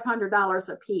 $2,500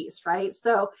 a piece, right?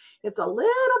 So it's a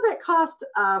little bit cost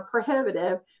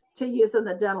prohibitive to use in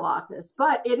the dental office,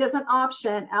 but it is an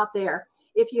option out there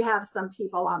if you have some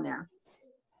people on there.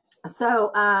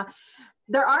 So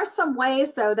there are some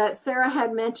ways though that Sarah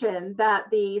had mentioned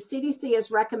that the CDC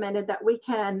has recommended that we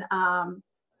can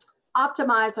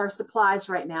optimize our supplies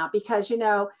right now, because you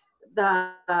know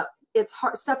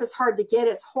stuff is hard to get.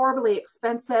 It's horribly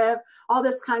expensive, all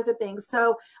this kinds of things.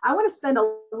 So I want to spend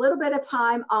a little bit of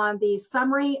time on the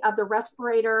summary of the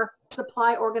respirator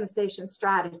supply organization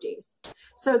strategies.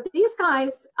 So these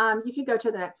guys, you can go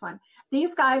to the next one.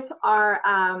 These guys are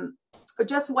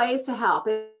just ways to help.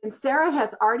 And Sarah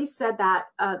has already said that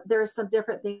there are some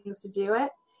different things to do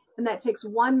it. And that takes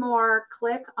one more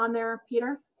click on there,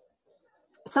 Peter.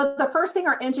 So the first thing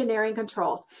are engineering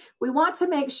controls. We want to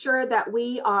make sure that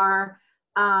we are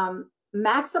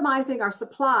maximizing our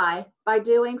supply by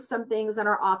doing some things in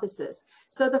our offices.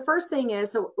 So the first thing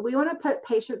is we want to put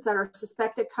patients that are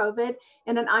suspected COVID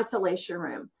in an isolation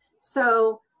room.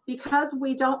 So because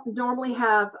we don't normally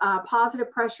have positive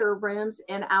pressure rooms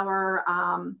in our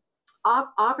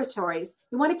operatories,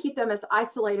 you want to keep them as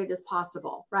isolated as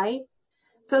possible, right?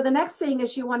 So the next thing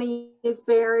is you want to use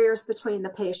barriers between the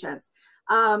patients.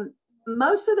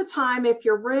 Most of the time, if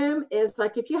your room is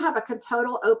like, if you have a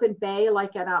total open bay,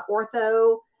 like in an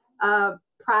ortho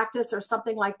practice or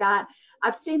something like that,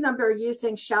 I've seen them are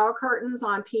using shower curtains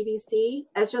on PVC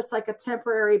as just like a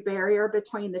temporary barrier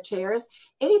between the chairs,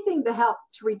 anything to help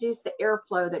to reduce the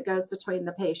airflow that goes between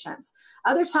the patients.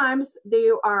 Other times they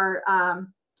are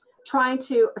trying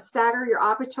to stagger your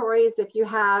operatories if you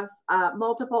have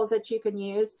multiples that you can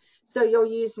use. So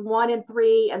you'll use 1 and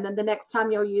 3, and then the next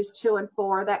time you'll use 2 and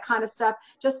 4, that kind of stuff,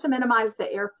 just to minimize the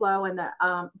airflow and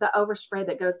the overspray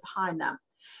that goes behind them.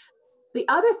 The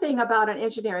other thing about an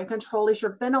engineering control is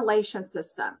your ventilation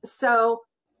system. So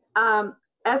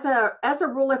as a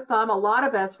rule of thumb, a lot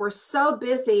of us, we're so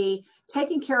busy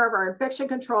taking care of our infection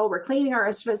control, we're cleaning our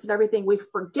instruments and everything, we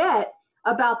forget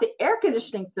about the air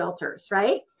conditioning filters,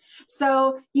 right?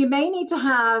 So you may need to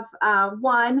have a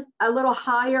little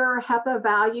higher HEPA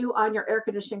value on your air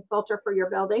conditioning filter for your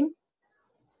building.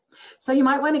 So you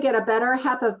might want to get a better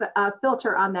HEPA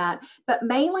filter on that, but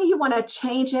mainly you want to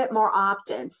change it more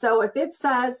often. So if it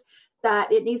says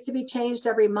that it needs to be changed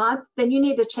every month, then you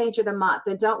need to change it a month,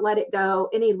 and don't let it go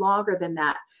any longer than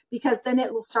that, because then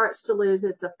it starts to lose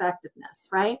its effectiveness,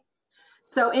 right?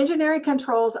 So engineering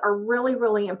controls are really,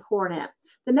 really important.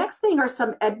 The next thing are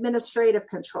some administrative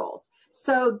controls.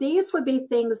 So these would be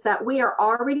things that we are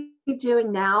already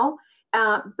doing now,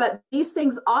 but these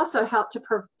things also help to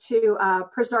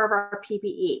preserve our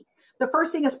PPE. The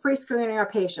first thing is pre-screening our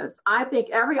patients. I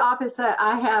think every office that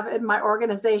I have in my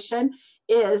organization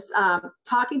is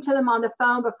talking to them on the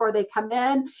phone before they come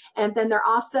in. And then they're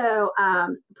also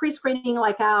pre-screening,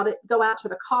 like go out to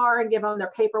the car and give them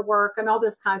their paperwork and all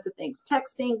those kinds of things,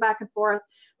 texting back and forth,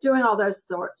 doing all those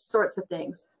sorts of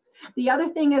things. The other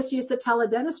thing is use of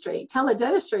teledentistry.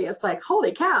 Teledentistry is like,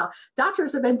 holy cow,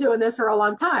 doctors have been doing this for a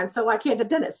long time, so why can't a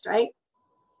dentist, right?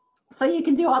 So you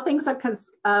can do all things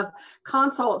of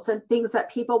consults and things that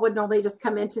people would normally just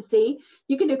come in to see.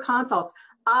 You can do consults.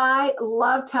 I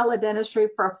love teledentistry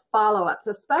for follow-ups,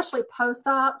 especially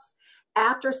post-ops.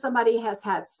 after somebody has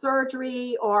had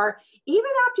surgery, or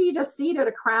even after you just seated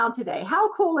a crown today.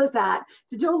 How cool is that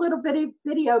to do a little bitty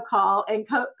video call and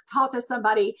talk to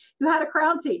somebody who had a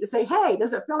crown seat to say, hey,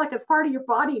 does it feel like it's part of your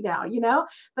body now, you know?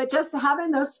 But just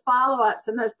having those follow-ups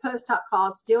and those post-op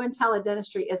calls doing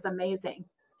teledentistry is amazing.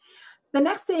 The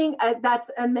next thing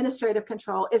that's administrative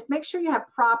control is make sure you have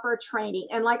proper training.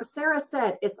 And like Sarah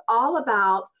said, it's all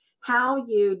about how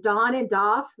you don and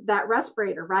doff that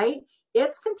respirator, right?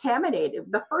 It's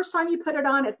contaminated. The first time you put it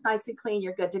on, it's nice and clean,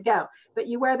 you're good to go. But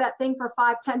you wear that thing for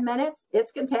 5-10 minutes,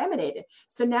 it's contaminated.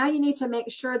 So now you need to make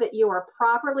sure that you are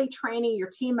properly training your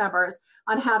team members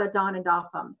on how to don and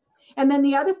doff them. And then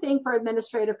the other thing for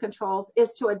administrative controls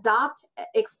is to adopt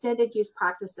extended use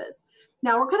practices.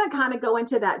 Now we're going to kind of go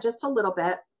into that just a little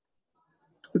bit,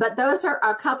 but those are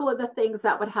a couple of the things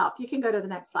that would help. You can go to the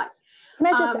next slide. Can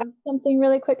I just add something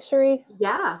really quick, Cherie?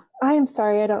 Yeah. I am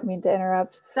sorry, I don't mean to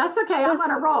interrupt. That's okay, I'm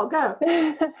on a roll, go.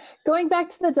 Going back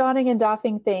to the donning and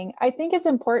doffing thing, I think it's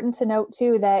important to note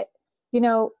too that, you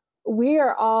know, we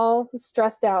are all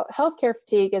stressed out. Healthcare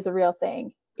fatigue is a real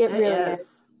thing. It really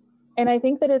is. And I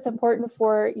think that it's important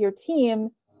for your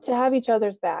team to have each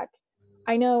other's back.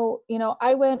 I know, you know,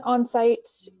 I went on site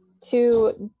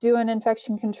to do an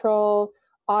infection control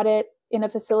audit in a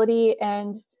facility,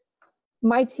 and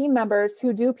my team members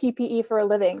who do PPE for a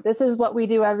living, this is what we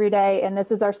do every day, and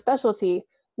this is our specialty.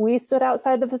 We stood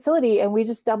outside the facility and we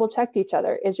just double checked each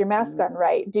other. Is your mask on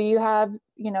right? Do you have,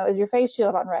 you know, is your face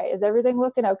shield on right? Is everything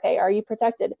looking okay? Are you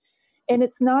protected? And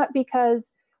it's not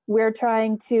because we're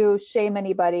trying to shame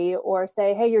anybody or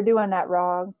say, hey, you're doing that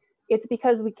wrong. It's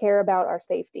because we care about our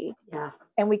safety. Yeah.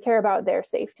 And we care about their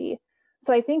safety.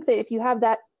 So I think that if you have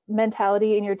that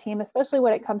mentality in your team, especially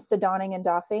when it comes to donning and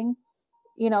doffing,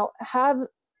 you know, have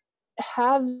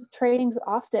trainings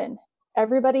often.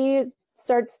 Everybody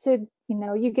starts to, you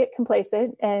know, you get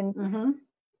complacent, and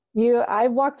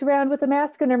I've walked around with a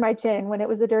mask under my chin when it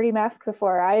was a dirty mask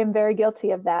before. I am very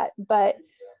guilty of that. But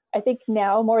I think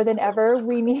now more than ever,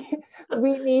 we need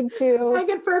to hang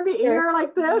it from your ear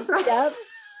like this, right? Yep.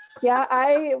 Yeah,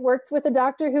 I worked with a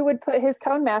doctor who would put his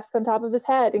cone mask on top of his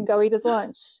head and go eat his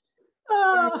lunch.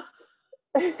 Oh.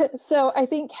 So I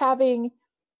think having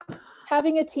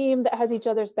a team that has each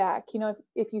other's back, you know,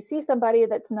 if you see somebody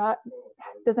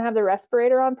doesn't have the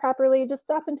respirator on properly, just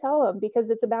stop and tell them, because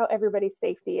it's about everybody's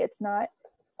safety. It's not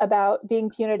about being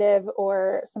punitive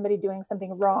or somebody doing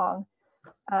something wrong.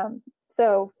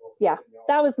 So yeah,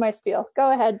 that was my spiel.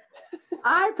 Go ahead.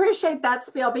 I appreciate that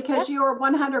spiel, because you are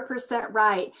 100%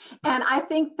 right. And I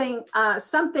think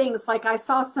some things, like I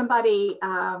saw somebody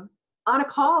on a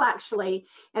call actually,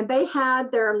 and they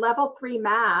had their level 3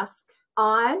 mask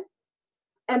on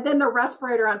and then the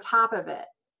respirator on top of it.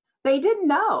 They didn't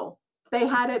know they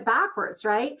had it backwards,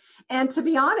 right? And to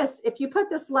be honest, if you put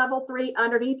this level 3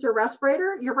 underneath your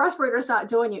respirator is not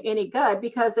doing you any good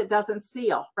because it doesn't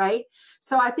seal, right?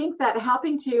 So I think that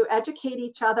helping to educate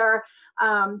each other,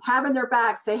 having their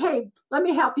back, say, hey, let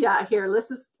me help you out here.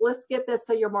 Let's get this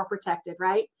so you're more protected,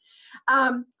 right?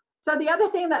 So the other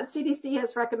thing that CDC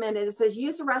has recommended is says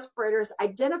use the respirators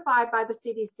identified by the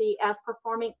CDC as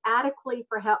performing adequately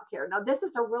for healthcare. Now, this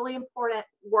is a really important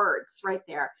words right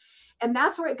there. And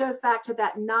that's where it goes back to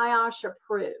that NIOSH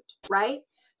approved, right?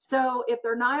 So if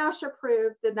they're NIOSH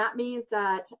approved, then that means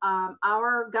that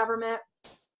our government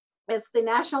is the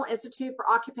National Institute for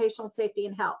Occupational Safety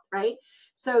and Health, right?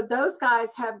 So those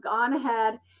guys have gone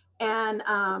ahead, and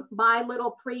my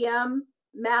little 3M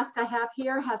mask I have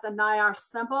here has a NIOSH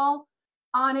symbol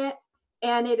on it,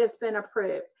 and it has been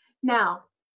approved. Now,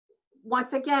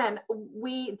 once again,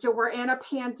 we're in a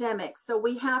pandemic, so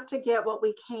we have to get what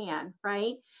we can,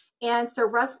 right? And so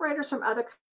respirators from other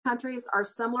countries are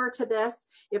similar to this.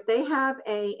 If they have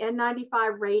a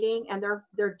N95 rating and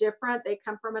they're different, they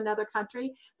come from another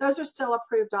country, those are still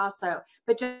approved also.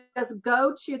 But just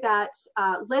go to that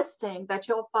listing that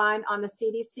you'll find on the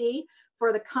CDC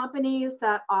for the companies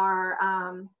that are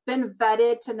been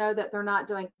vetted to know that they're not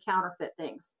doing counterfeit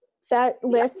things. That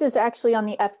list is actually on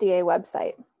the FDA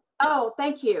website. Oh,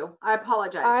 thank you. I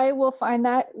apologize. I will find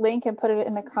that link and put it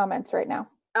in the comments right now.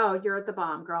 Oh, you're the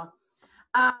bomb, girl.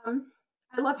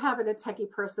 I love having a techie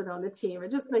person on the team.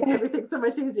 It just makes everything so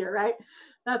much easier, right?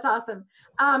 That's awesome.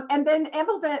 And then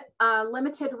implement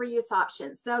limited reuse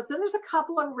options. So there's a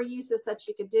couple of reuses that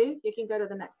you could do. You can go to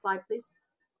the next slide, please.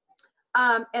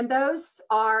 And those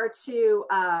are to,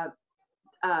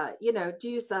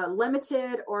 use a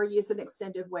limited or use an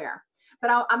extended wear.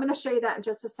 But I'm going to show you that in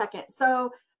just a second.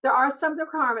 So There are some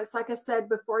requirements, like I said,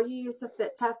 before you use the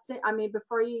fit testing,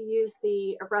 before you use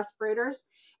the respirators.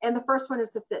 And the first one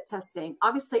is the fit testing.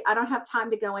 Obviously, I don't have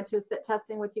time to go into fit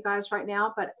testing with you guys right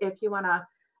now, but if you want to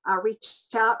reach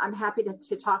out, I'm happy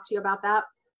to talk to you about that.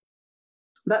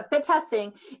 But fit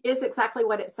testing is exactly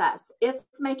what it says. It's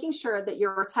making sure that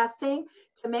you're testing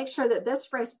to make sure that this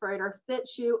respirator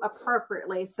fits you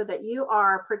appropriately so that you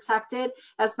are protected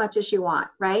as much as you want,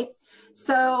 right?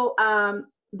 So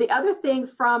the other thing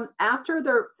from after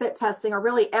the fit testing, or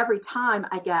really every time,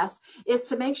 I guess, is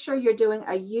to make sure you're doing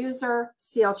a user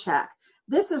seal check.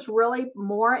 This is really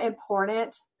more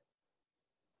important.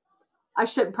 I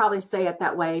shouldn't probably say it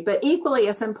that way, but equally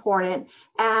as important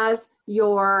as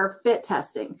your fit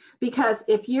testing. Because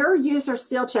if your user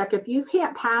seal check, if you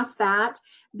can't pass that,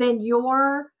 then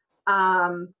your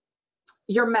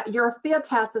fit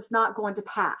test is not going to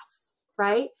pass,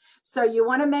 right? So you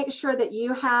want to make sure that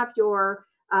you have your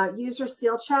user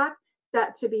seal check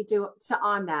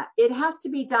on that. It has to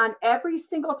be done every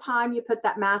single time you put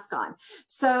that mask on.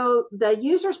 So the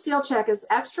user seal check is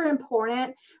extra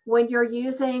important when you're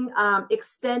using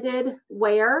extended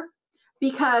wear,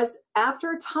 because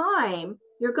after time,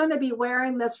 you're going to be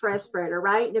wearing this respirator,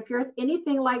 right? And if you're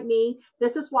anything like me,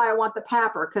 this is why I want the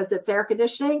PAPR, because it's air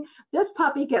conditioning. This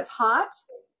puppy gets hot.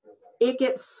 It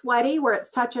gets sweaty where it's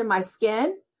touching my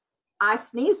skin. I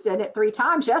sneezed in it 3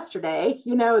 times yesterday,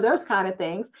 those kind of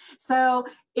things. So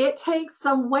it takes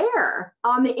some wear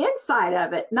on the inside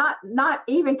of it, not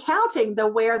even counting the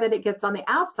wear that it gets on the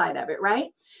outside of it, right?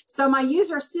 So my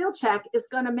user seal check is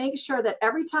going to make sure that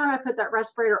every time I put that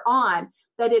respirator on,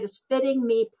 that it is fitting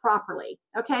me properly,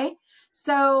 okay?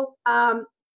 So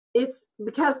it's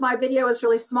because my video is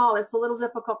really small, it's a little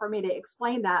difficult for me to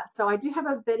explain that. So I do have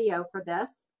a video for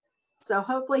this. So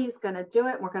hopefully he's going to do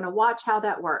it. We're going to watch how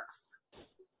that works.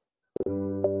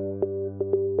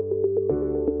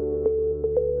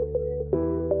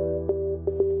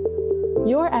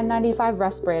 Your N95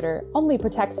 respirator only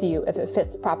protects you if it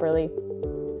fits properly.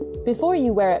 Before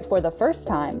you wear it for the first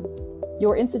time,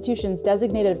 your institution's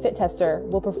designated fit tester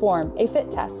will perform a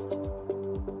fit test.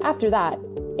 After that,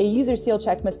 a user seal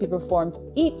check must be performed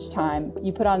each time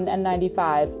you put on an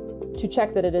N95 to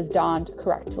check that it is donned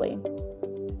correctly.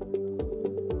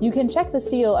 You can check the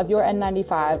seal of your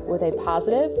N95 with a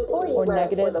positive or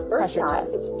negative pressure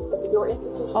test.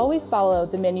 Always follow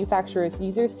the manufacturer's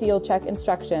user seal check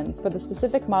instructions for the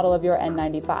specific model of your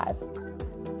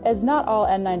N95, as not all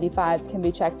N95s can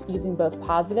be checked using both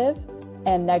positive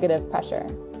and negative pressure.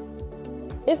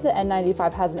 If the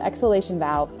N95 has an exhalation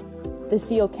valve, the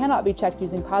seal cannot be checked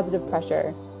using positive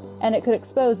pressure, and it could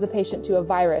expose the patient to a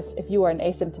virus if you are an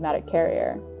asymptomatic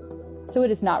carrier, so it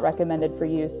is not recommended for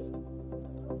use.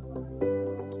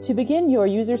 To begin your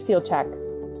user seal check,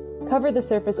 cover the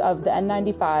surface of the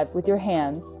N95 with your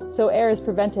hands so air is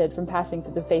prevented from passing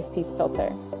through the facepiece filter.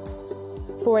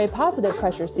 For a positive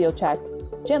pressure seal check,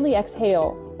 gently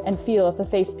exhale and feel if the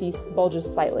facepiece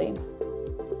bulges slightly.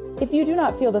 If you do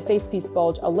not feel the facepiece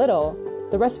bulge a little,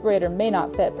 the respirator may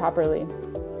not fit properly.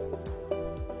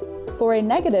 For a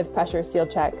negative pressure seal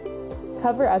check,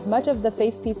 cover as much of the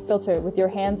facepiece filter with your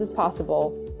hands as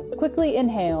possible, quickly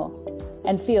inhale,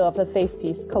 and feel if the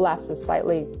facepiece collapses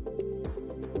slightly.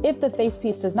 If the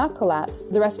facepiece does not collapse,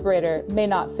 the respirator may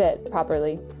not fit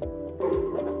properly.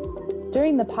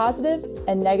 During the positive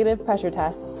and negative pressure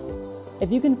tests,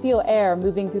 if you can feel air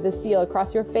moving through the seal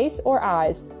across your face or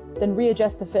eyes, then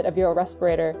readjust the fit of your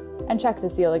respirator and check the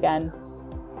seal again.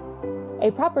 A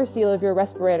proper seal of your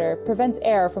respirator prevents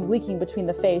air from leaking between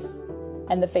the face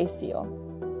and the face seal.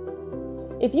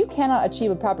 If you cannot achieve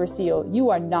a proper seal,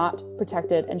 you are not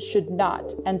protected and should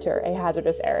not enter a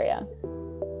hazardous area.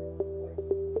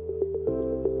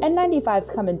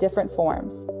 N95s come in different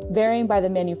forms, varying by the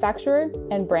manufacturer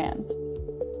and brand.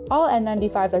 All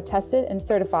N95s are tested and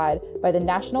certified by the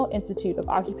National Institute of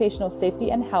Occupational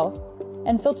Safety and Health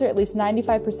and filter at least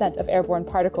 95% of airborne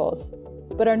particles,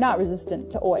 but are not resistant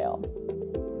to oil.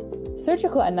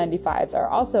 Surgical N95s are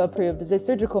also approved as a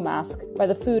surgical mask by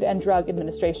the Food and Drug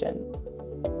Administration.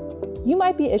 You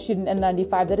might be issued an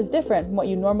N95 that is different from what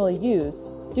you normally use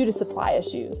due to supply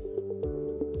issues.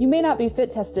 You may not be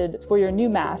fit tested for your new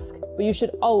mask, but you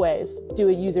should always do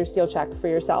a user seal check for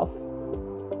yourself.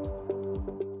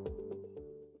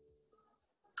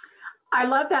 I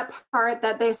love that part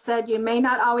that they said you may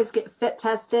not always get fit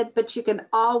tested, but you can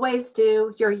always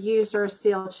do your user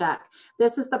seal check.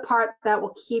 This is the part that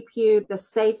will keep you the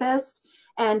safest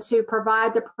and to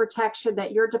provide the protection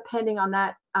that you're depending on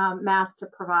that mask to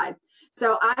provide.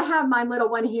 So I have my little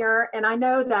one here, and I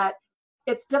know that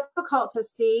it's difficult to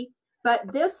see,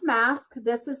 but this mask,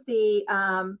 this is the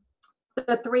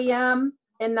 3M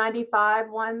N95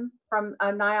 one from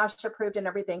NIOSH approved and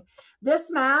everything.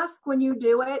 This mask, when you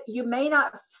do it, you may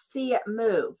not see it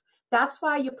move. That's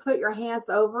why you put your hands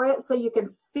over it so you can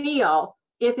feel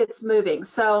if it's moving.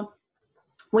 So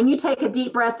when you take a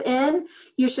deep breath in,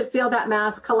 you should feel that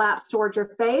mask collapse towards your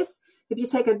face. If you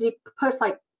take a deep push,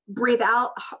 like breathe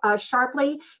out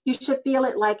sharply, you should feel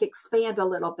it like expand a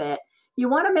little bit. You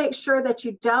want to make sure that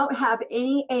you don't have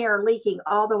any air leaking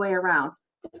all the way around.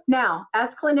 Now,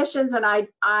 as clinicians, and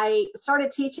I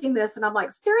started teaching this, and I'm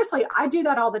like, seriously, I do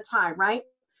that all the time, right?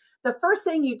 The first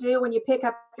thing you do when you pick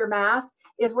up your mask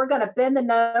is we're going to bend the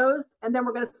nose, and then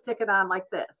we're going to stick it on like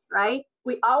this, right?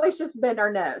 We always just bend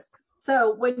our nose.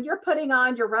 So when you're putting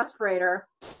on your respirator,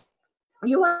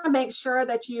 you want to make sure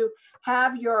that you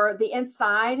have the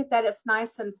inside, that it's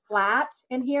nice and flat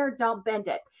in here. Don't bend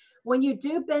it. When you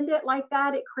do bend it like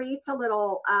that, it creates a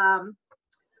little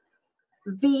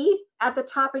V at the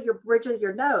top of your bridge of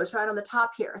your nose, right on the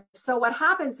top here. So what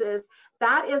happens is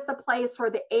that is the place where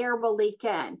the air will leak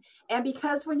in. And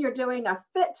because when you're doing a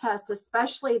fit test,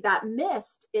 especially, that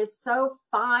mist is so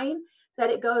fine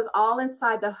that it goes all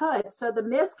inside the hood. So the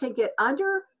mist can get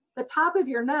under the top of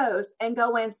your nose and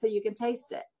go in so you can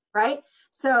taste it, right?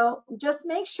 So just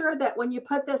make sure that when you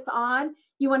put this on,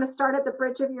 you want to start at the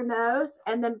bridge of your nose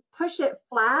and then push it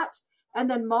flat and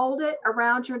then mold it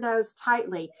around your nose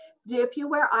tightly. If you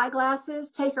wear eyeglasses,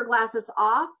 take your glasses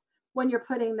off when you're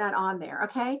putting that on there,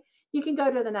 okay? You can go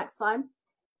to the next slide.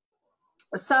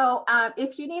 So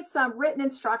if you need some written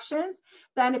instructions,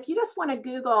 then if you just want to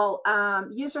Google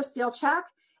user seal check,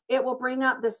 it will bring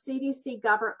up the CDC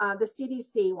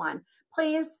one.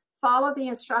 Please follow the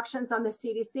instructions on the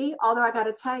CDC, although I got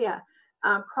to tell you,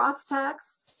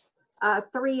 Crosstex,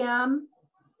 3M,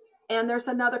 and there's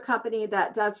another company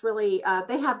that does really,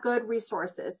 they have good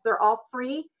resources. They're all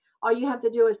free. All you have to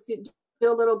do is do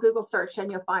a little Google search and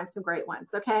you'll find some great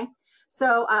ones, okay?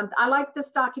 So I like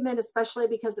this document, especially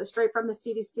because it's straight from the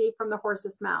CDC, from the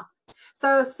horse's mouth.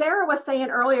 So Sarah was saying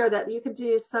earlier that you could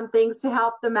do some things to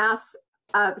help the mask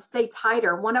stay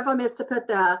tighter. One of them is to put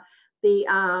the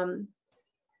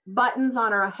buttons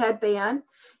on our headband.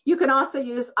 You can also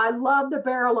use, I love the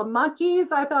barrel of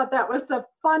monkeys. I thought that was the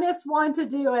funnest one to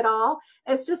do at all.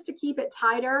 It's just to keep it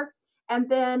tighter. And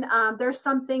then there's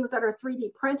some things that are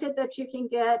 3D printed that you can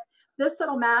get. This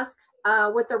little mask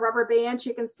with the rubber bands,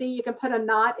 you can see you can put a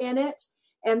knot in it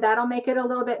and that'll make it a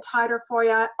little bit tighter for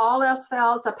you. All else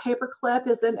fails, a paper clip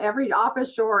is in every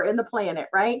office drawer in the planet,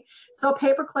 right? So a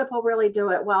paper clip will really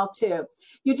do it well too.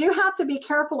 You do have to be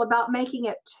careful about making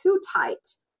it too tight,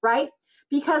 right?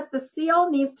 Because the seal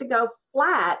needs to go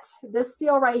flat. This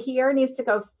seal right here needs to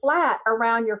go flat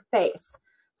around your face.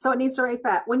 So it needs to be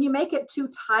flat. When you make it too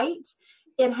tight,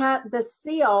 the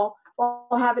seal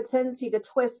will have a tendency to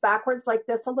twist backwards like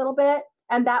this a little bit,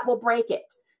 and that will break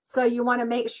it. So you want to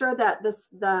make sure that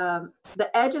the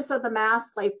edges of the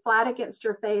mask lay flat against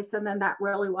your face, and then that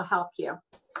really will help you.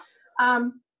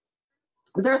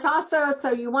 There's also,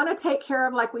 so you want to take care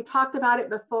of, like we talked about it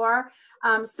before,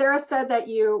 Sarah said that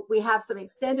we have some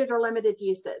extended or limited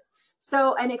uses.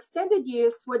 So an extended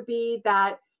use would be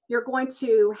that you're going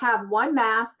to have one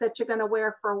mask that you're going to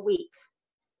wear for a week,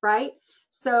 right?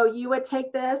 So you would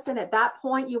take this, and at that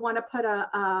point you want to put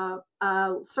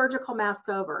a surgical mask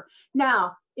over.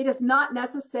 Now, it is not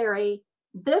necessary.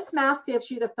 This mask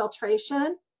gives you the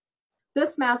filtration.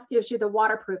 This mask gives you the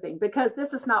waterproofing, because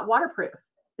this is not waterproof.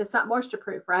 It's not moisture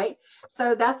proof, right?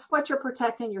 So that's what you're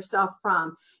protecting yourself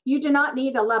from. You do not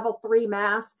need a level 3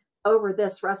 mask over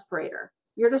this respirator.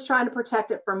 You're just trying to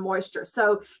protect it from moisture.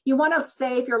 So you want to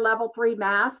save your level 3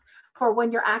 mask for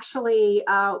when you're actually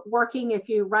working. If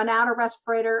you run out of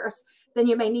respirators, then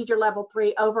you may need your level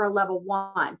 3 over a level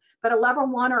 1. But a level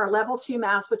 1 or a level 2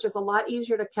 mask, which is a lot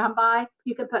easier to come by,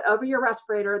 you can put over your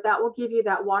respirator. That will give you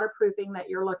that waterproofing that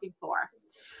you're looking for.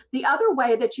 The other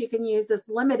way that you can use is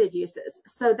limited uses.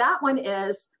 So that one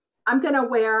is, I'm going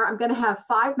to have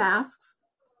 5 masks.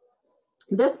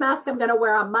 This mask I'm going to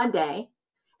wear on Monday,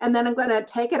 and then I'm going to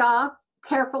take it off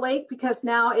carefully because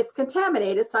now it's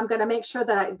contaminated. So I'm going to make sure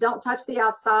that I don't touch the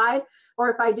outside, or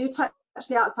if I do touch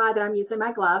the outside, that I'm using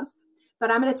my gloves.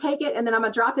 But I'm going to take it and then I'm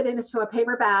going to drop it into a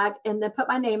paper bag and then put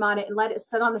my name on it and let it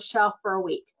sit on the shelf for a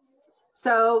week.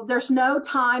 So there's no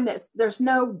time, there's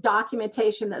no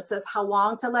documentation that says how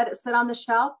long to let it sit on the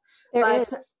shelf. There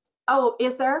is. Oh,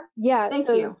 is there? Yeah. Thank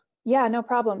you. Yeah, no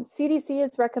problem. CDC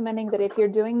is recommending that if you're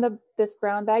doing this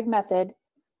brown bag method,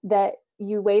 that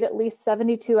you wait at least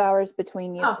 72 hours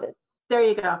between uses. Oh, there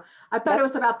you go. I thought it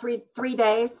was about three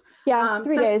days. Yeah,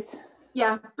 3 days.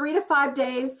 Yeah, 3 to 5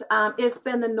 days has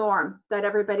been the norm that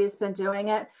everybody's been doing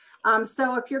it.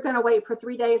 So if you're going to wait for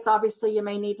 3 days, obviously you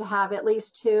may need to have at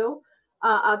least two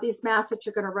of these masks that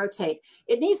you're going to rotate.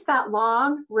 It needs that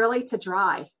long really to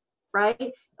dry,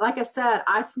 right? Like I said,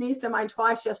 I sneezed in mine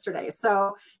twice yesterday,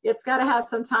 so it's got to have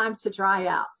some time to dry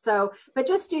out. So, but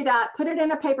just do that. Put it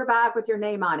in a paper bag with your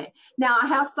name on it. Now, I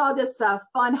have saw this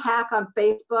fun hack on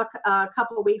Facebook a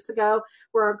couple of weeks ago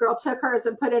where a girl took hers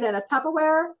and put it in a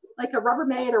Tupperware, like a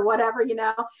Rubbermaid or whatever,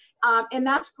 and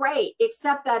that's great,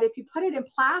 except that if you put it in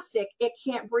plastic, it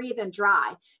can't breathe and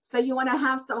dry. So you want to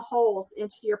have some holes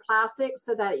into your plastic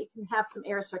so that you can have some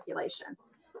air circulation.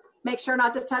 Make sure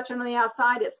not to touch it on the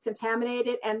outside. It's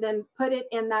contaminated, and then put it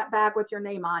in that bag with your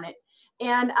name on it.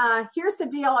 And here's the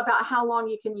deal about how long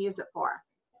you can use it for,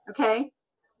 okay?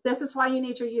 This is why you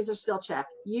need your user seal check.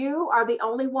 You are the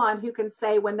only one who can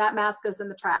say when that mask goes in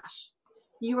the trash.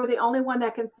 You are the only one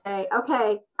that can say,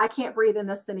 okay, I can't breathe in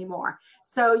this anymore.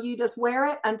 So you just wear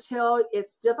it until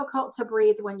it's difficult to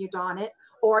breathe when you don it,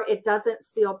 or it doesn't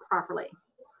seal properly.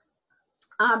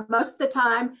 Most of the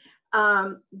time,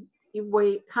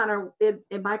 we kind of,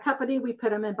 in my company, we put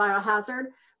them in biohazard,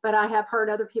 but I have heard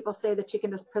other people say that you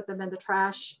can just put them in the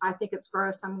trash. I think it's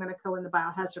gross. I'm going to go in the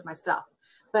biohazard myself.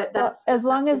 But that's as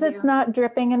long as it's not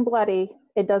dripping and bloody,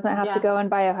 it doesn't have to go in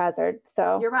biohazard.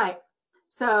 So you're right.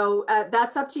 So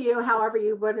that's up to you, however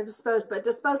you want to dispose, but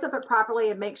dispose of it properly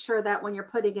and make sure that when you're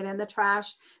putting it in the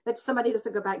trash, that somebody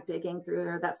doesn't go back digging through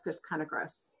there. That's just kind of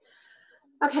gross.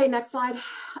 Okay, next slide.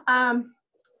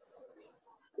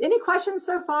 Any questions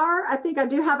so far? I think I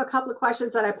do have a couple of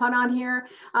questions that I put on here.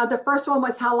 The first one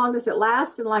was, how long does it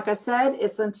last? And like I said,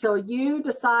 it's until you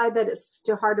decide that it's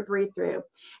too hard to breathe through.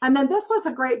 And then this was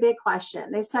a great big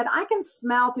question. They said, I can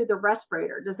smell through the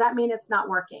respirator. Does that mean it's not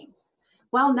working?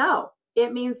 Well, no,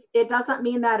 it doesn't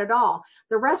mean that at all.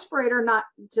 The respirator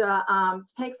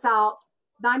takes out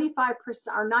 95%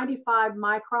 or 95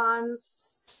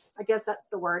 microns. I guess that's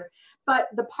the word. But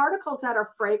the particles that are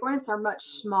fragrance are much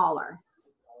smaller.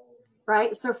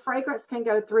 Right? So fragrance can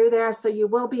go through there, so you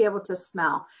will be able to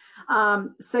smell.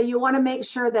 So you want to make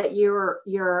sure that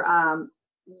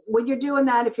when you're doing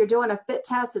that, if you're doing a fit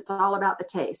test, it's all about the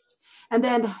taste. And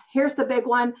then here's the big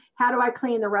one. How do I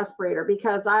clean the respirator?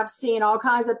 Because I've seen all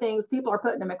kinds of things. People are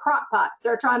putting them in crock pots.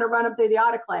 They're trying to run them through the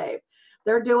autoclave.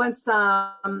 They're doing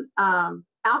some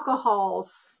alcohol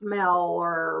smell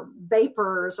or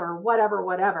vapors or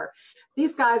whatever.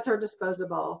 These guys are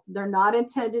disposable. They're not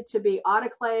intended to be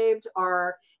autoclaved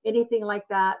or anything like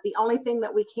that. The only thing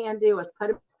that we can do is put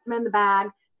them in the bag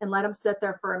and let them sit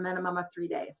there for a minimum of 3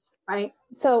 days, right?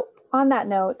 So on that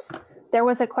note, there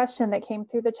was a question that came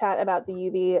through the chat about the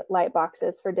UV light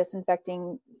boxes for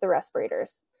disinfecting the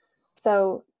respirators.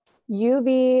 So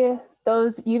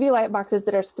those UV light boxes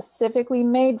that are specifically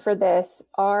made for this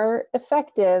are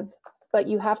effective, but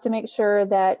you have to make sure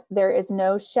that there is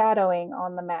no shadowing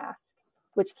on the mask,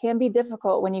 which can be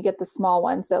difficult when you get the small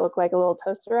ones that look like a little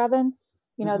toaster oven.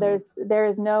 There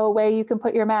is no way you can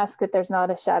put your mask that there's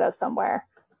not a shadow somewhere.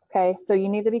 Okay, so you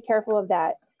need to be careful of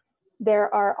that.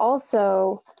 There are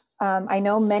also, I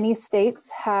know many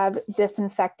states have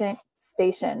disinfectant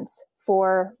stations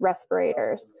for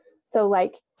respirators. So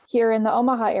like here in the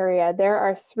Omaha area, there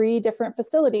are 3 different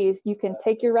facilities. You can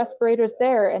take your respirators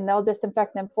there and they'll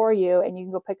disinfect them for you, and you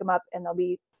can go pick them up and they'll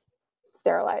be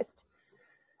sterilized.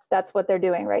 That's what they're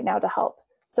doing right now to help.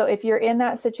 So if you're in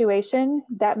that situation,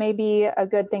 that may be a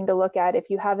good thing to look at if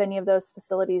you have any of those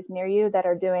facilities near you that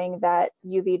are doing that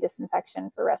UV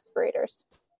disinfection for respirators.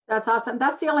 That's awesome.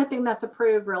 That's the only thing that's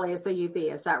approved really is the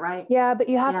UV. Is that right? Yeah, but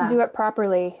you have to do it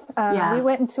properly. We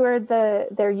went and toured their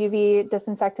UV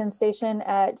disinfectant station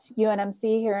at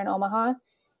UNMC here in Omaha,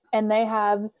 and they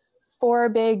have 4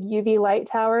 big UV light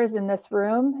towers in this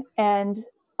room, and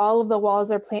all of the walls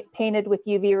are painted with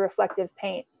UV reflective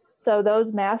paint. So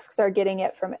those masks are getting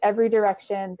it from every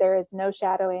direction. There is no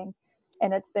shadowing,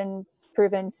 and it's been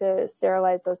proven to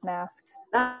sterilize those masks.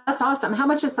 That's awesome. How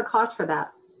much is the cost for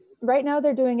that? Right now,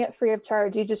 they're doing it free of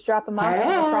charge. You just drop them off and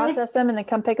they process them and then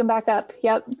come pick them back up.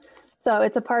 Yep. So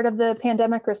it's a part of the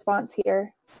pandemic response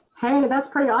here. Hey, that's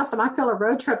pretty awesome. I feel a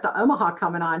road trip to Omaha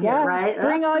coming on here, right?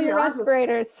 Bring all your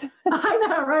respirators. I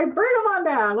know, right? Bring them on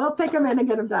down. We'll take them in and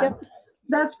get them done. Yep.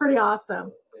 That's pretty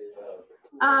awesome.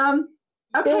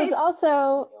 Okay. There was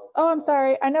also, I'm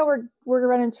sorry. I know we're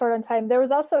running short on time. There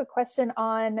was also a question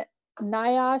on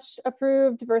NIOSH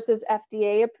approved versus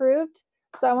FDA approved.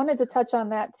 So I wanted to touch on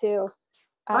that too.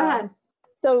 Go ahead.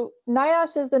 So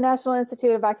NIOSH is the National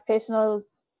Institute of Occupational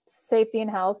Safety and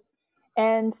Health,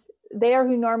 and they are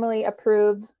who normally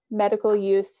approve medical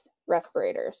use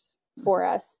respirators for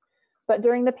us. But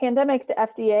during the pandemic, the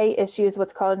FDA issues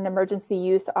what's called an emergency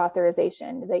use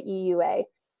authorization, the EUA.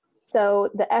 So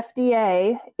the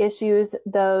FDA issues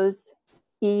those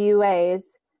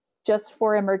EUAs just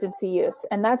for emergency use.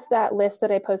 And that's that list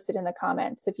that I posted in the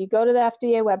comments. If you go to the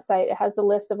FDA website, it has the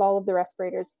list of all of the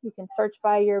respirators. You can search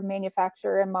by your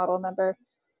manufacturer and model number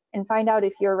and find out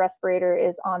if your respirator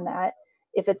is on that,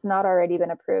 if it's not already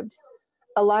been approved.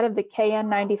 A lot of the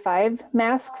KN95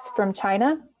 masks from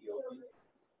China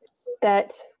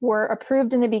that were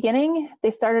approved in the beginning,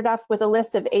 they started off with a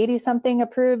list of 80 something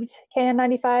approved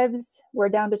KN95s. We're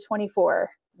down to 24.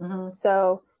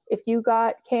 So if you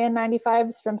got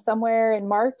KN95s from somewhere in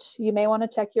March, you may want to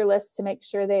check your list to make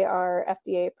sure they are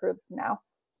FDA approved now.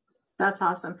 That's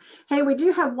awesome. Hey, we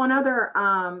do have one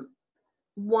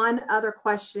other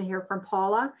question here from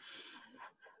Paula.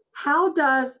 How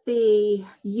does the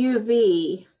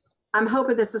UV, I'm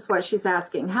hoping this is what she's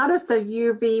asking, how does the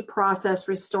UV process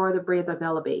restore the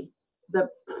breathability? You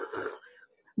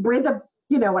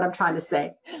know what I'm trying to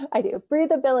say. I do.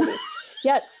 Breathability.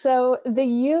 Yes. So the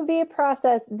UV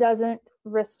process doesn't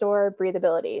restore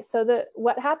breathability. So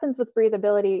what happens with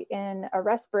breathability in a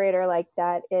respirator like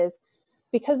that is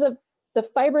because of the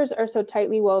fibers are so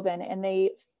tightly woven and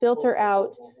they filter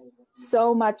out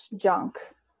so much junk.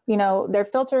 You know, they're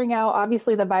filtering out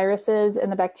obviously the viruses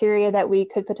and the bacteria that we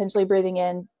could potentially breathing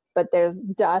in, but there's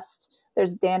dust,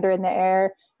 there's dander in the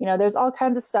air, you know, there's all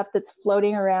kinds of stuff that's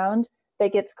floating around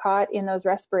that gets caught in those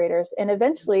respirators. And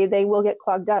eventually they will get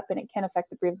clogged up and it can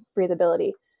affect the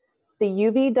breathability. The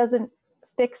UV doesn't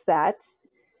fix that.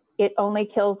 It only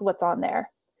kills what's on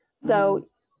there. So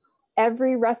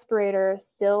every respirator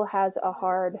still has a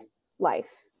hard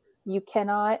life. You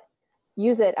cannot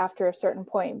use it after a certain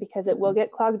point because it will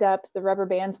get clogged up. The rubber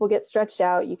bands will get stretched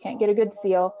out. You can't get a good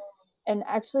seal. And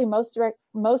actually most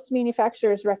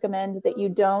manufacturers recommend that you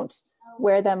don't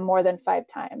wear them more than 5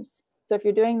 times. So if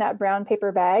you're doing that brown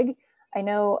paper bag, I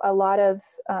know a lot of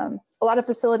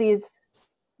facilities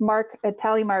mark a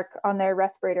tally mark on their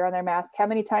respirator, on their mask. How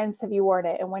many times have you worn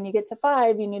it? And when you get to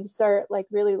 5, you need to start like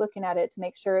really looking at it to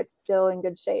make sure it's still in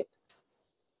good shape.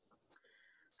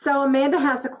 So Amanda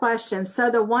has a question. So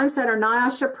the ones that are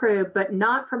NIOSH approved, but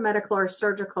not for medical or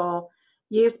surgical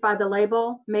use by the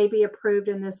label may be approved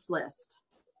in this list.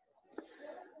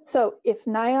 So if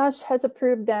NIOSH has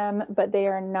approved them, but they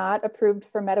are not approved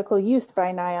for medical use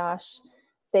by NIOSH,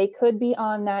 they could be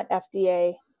on that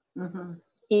FDA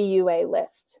EUA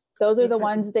list. Those are the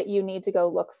ones that you need to go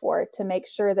look for to make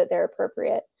sure that they're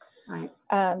appropriate. Right.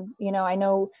 You know, I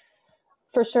know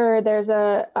for sure there's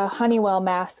a Honeywell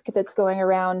mask that's going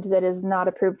around that is not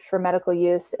approved for medical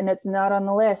use and it's not on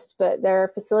the list, but there are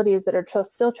facilities that are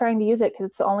still trying to use it because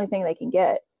it's the only thing they can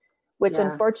get, which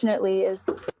unfortunately is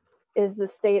the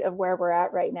state of where we're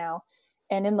at right now.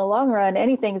 And in the long run,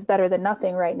 anything's better than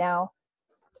nothing right now,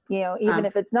 you know, even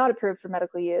if it's not approved for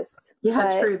medical use. Yeah,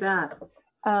 but, true that.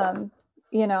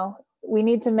 You know, we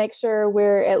need to make sure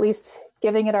we're at least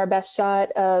giving it our best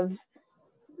shot of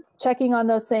checking on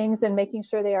those things and making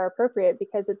sure they are appropriate,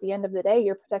 because at the end of the day,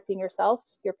 you're protecting yourself,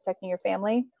 you're protecting your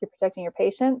family, you're protecting your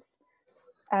patients.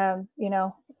 You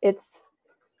know, it's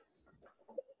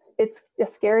a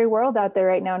scary world out there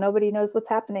right now. Nobody knows what's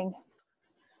happening.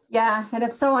 Yeah, and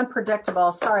it's so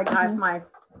unpredictable. Sorry, guys, my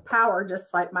power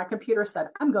just like my computer said,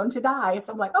 I'm going to die.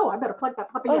 So I'm like, oh, I better plug that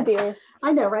puppy in. Oh dear.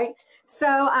 I know, right?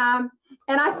 So,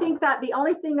 and I think that the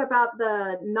only thing about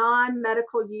the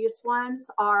non-medical use ones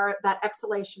are that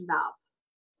exhalation valve.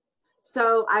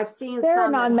 So I've seen there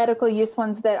are non-medical use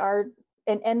ones that are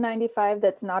an N95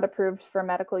 that's not approved for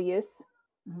medical use.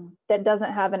 That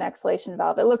doesn't have an exhalation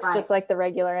valve. It looks just like the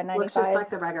regular N95. Looks just like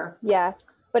the regular. Yeah.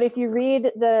 But if you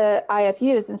read the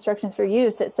IFU's instructions for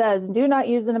use, it says, do not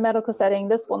use in a medical setting.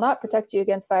 This will not protect you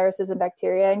against viruses and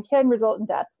bacteria and can result in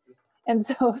death. And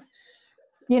so,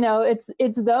 you know,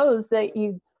 it's those that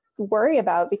you worry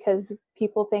about because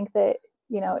people think that,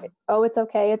 you know, oh, it's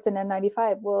okay. It's an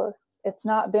N95. Well, it's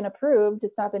not been approved.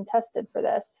 It's not been tested for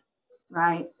this.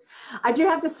 Right. I do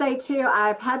have to say too,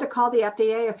 I've had to call the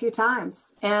FDA a few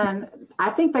times and I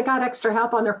think they got extra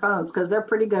help on their phones because they're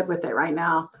pretty good with it right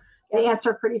now. They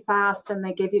answer pretty fast and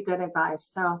they give you good advice.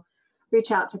 So reach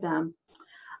out to them.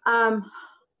 All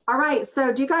right.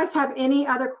 So do you guys have any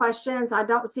other questions? I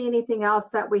don't see anything else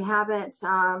that we haven't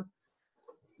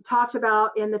talked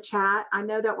about in the chat. I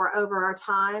know that we're over our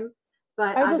time,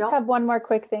 but I just have one more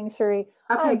quick thing, Cherie.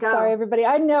 Okay, go. Sorry, everybody.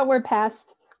 I know we're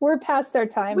past our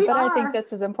time, but I think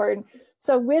this is important.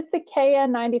 So with the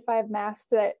KN95 masks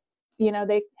that, you know,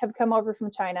 they have come over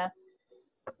from China,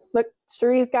 look,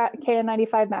 Cherie's got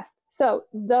KN95 masks. So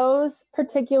those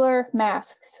particular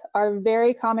masks are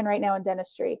very common right now in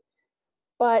dentistry,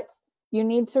 but you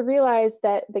need to realize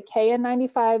that the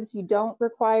KN95s, you don't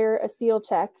require a seal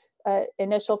check,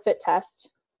 initial fit test.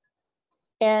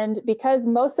 And because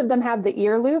most of them have the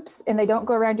ear loops and they don't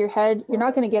go around your head, you're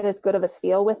not going to get as good of a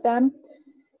seal with them.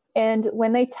 And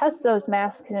when they test those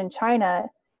masks in China,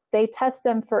 they test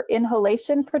them for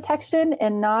inhalation protection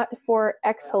and not for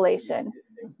exhalation.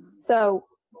 So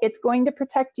it's going to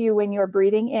protect you when you're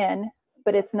breathing in,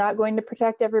 but it's not going to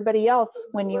protect everybody else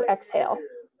when you exhale.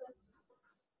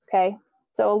 Okay.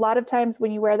 So a lot of times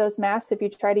when you wear those masks, if you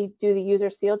try to do the user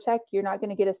seal check, you're not going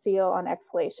to get a seal on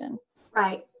exhalation.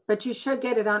 Right. But you should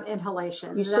get it on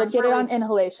inhalation. You should get it on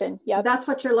inhalation. Yeah. That's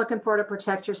what you're looking for to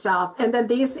protect yourself. And then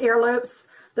these ear loops,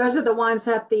 those are the ones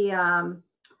that the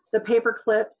paper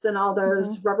clips and all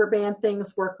those rubber band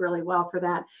things work really well for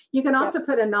that. You can also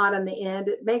put a knot on the end.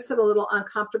 It makes it a little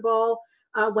uncomfortable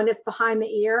when it's behind the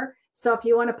ear. So if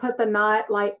you want to put the knot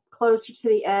like closer to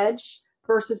the edge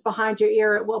versus behind your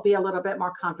ear, it will be a little bit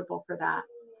more comfortable for that.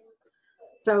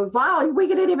 So, wow, we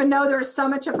didn't even know there's so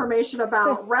much information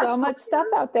about There's so much stuff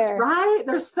out there. Right?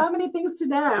 There's so many things to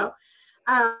know.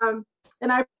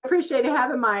 And I appreciate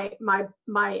having my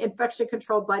infection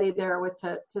control buddy there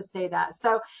to say that.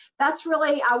 So that's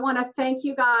really, I want to thank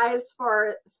you guys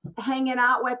for hanging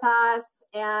out with us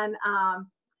and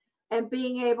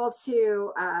being able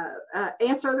to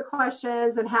answer the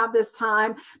questions and have this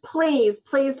time. Please,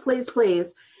 please, please,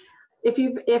 please. If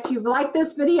you've liked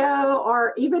this video,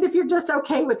 or even if you're just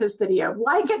okay with this video,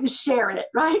 like it and share it,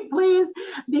 right? Please,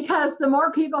 because the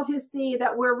more people who see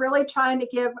that we're really trying to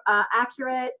give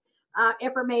accurate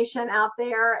information out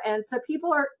there. And so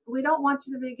we don't want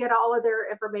you to get all of their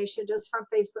information just from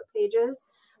Facebook pages,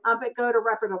 but go to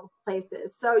reputable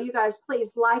places. So you guys,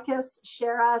 please like us,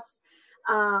 share us,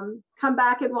 come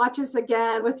back and watch us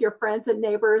again with your friends and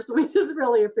neighbors. We just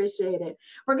really appreciate it.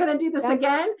 We're going to do this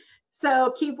again.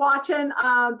 So keep watching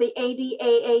the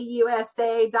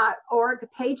ADAAUSA.org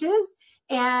pages,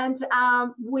 and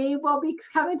we will be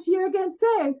coming to you again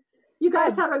soon. You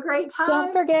guys have a great time.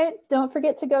 Don't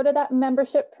forget to go to that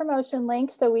membership promotion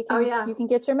link so we can you can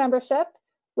get your membership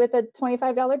with a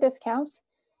 $25 discount.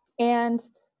 And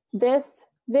this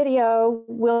video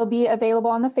will be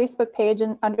available on the Facebook page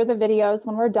and under the videos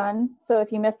when we're done. So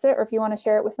if you missed it or if you want to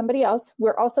share it with somebody else,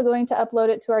 we're also going to upload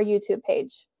it to our YouTube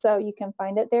page. So you can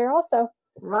find it there also.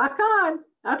 Rock on.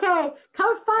 Okay.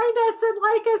 Come find us and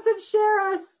like us and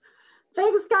share us.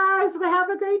 Thanks, guys. Have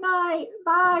a great night.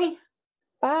 Bye.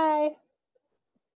 Bye.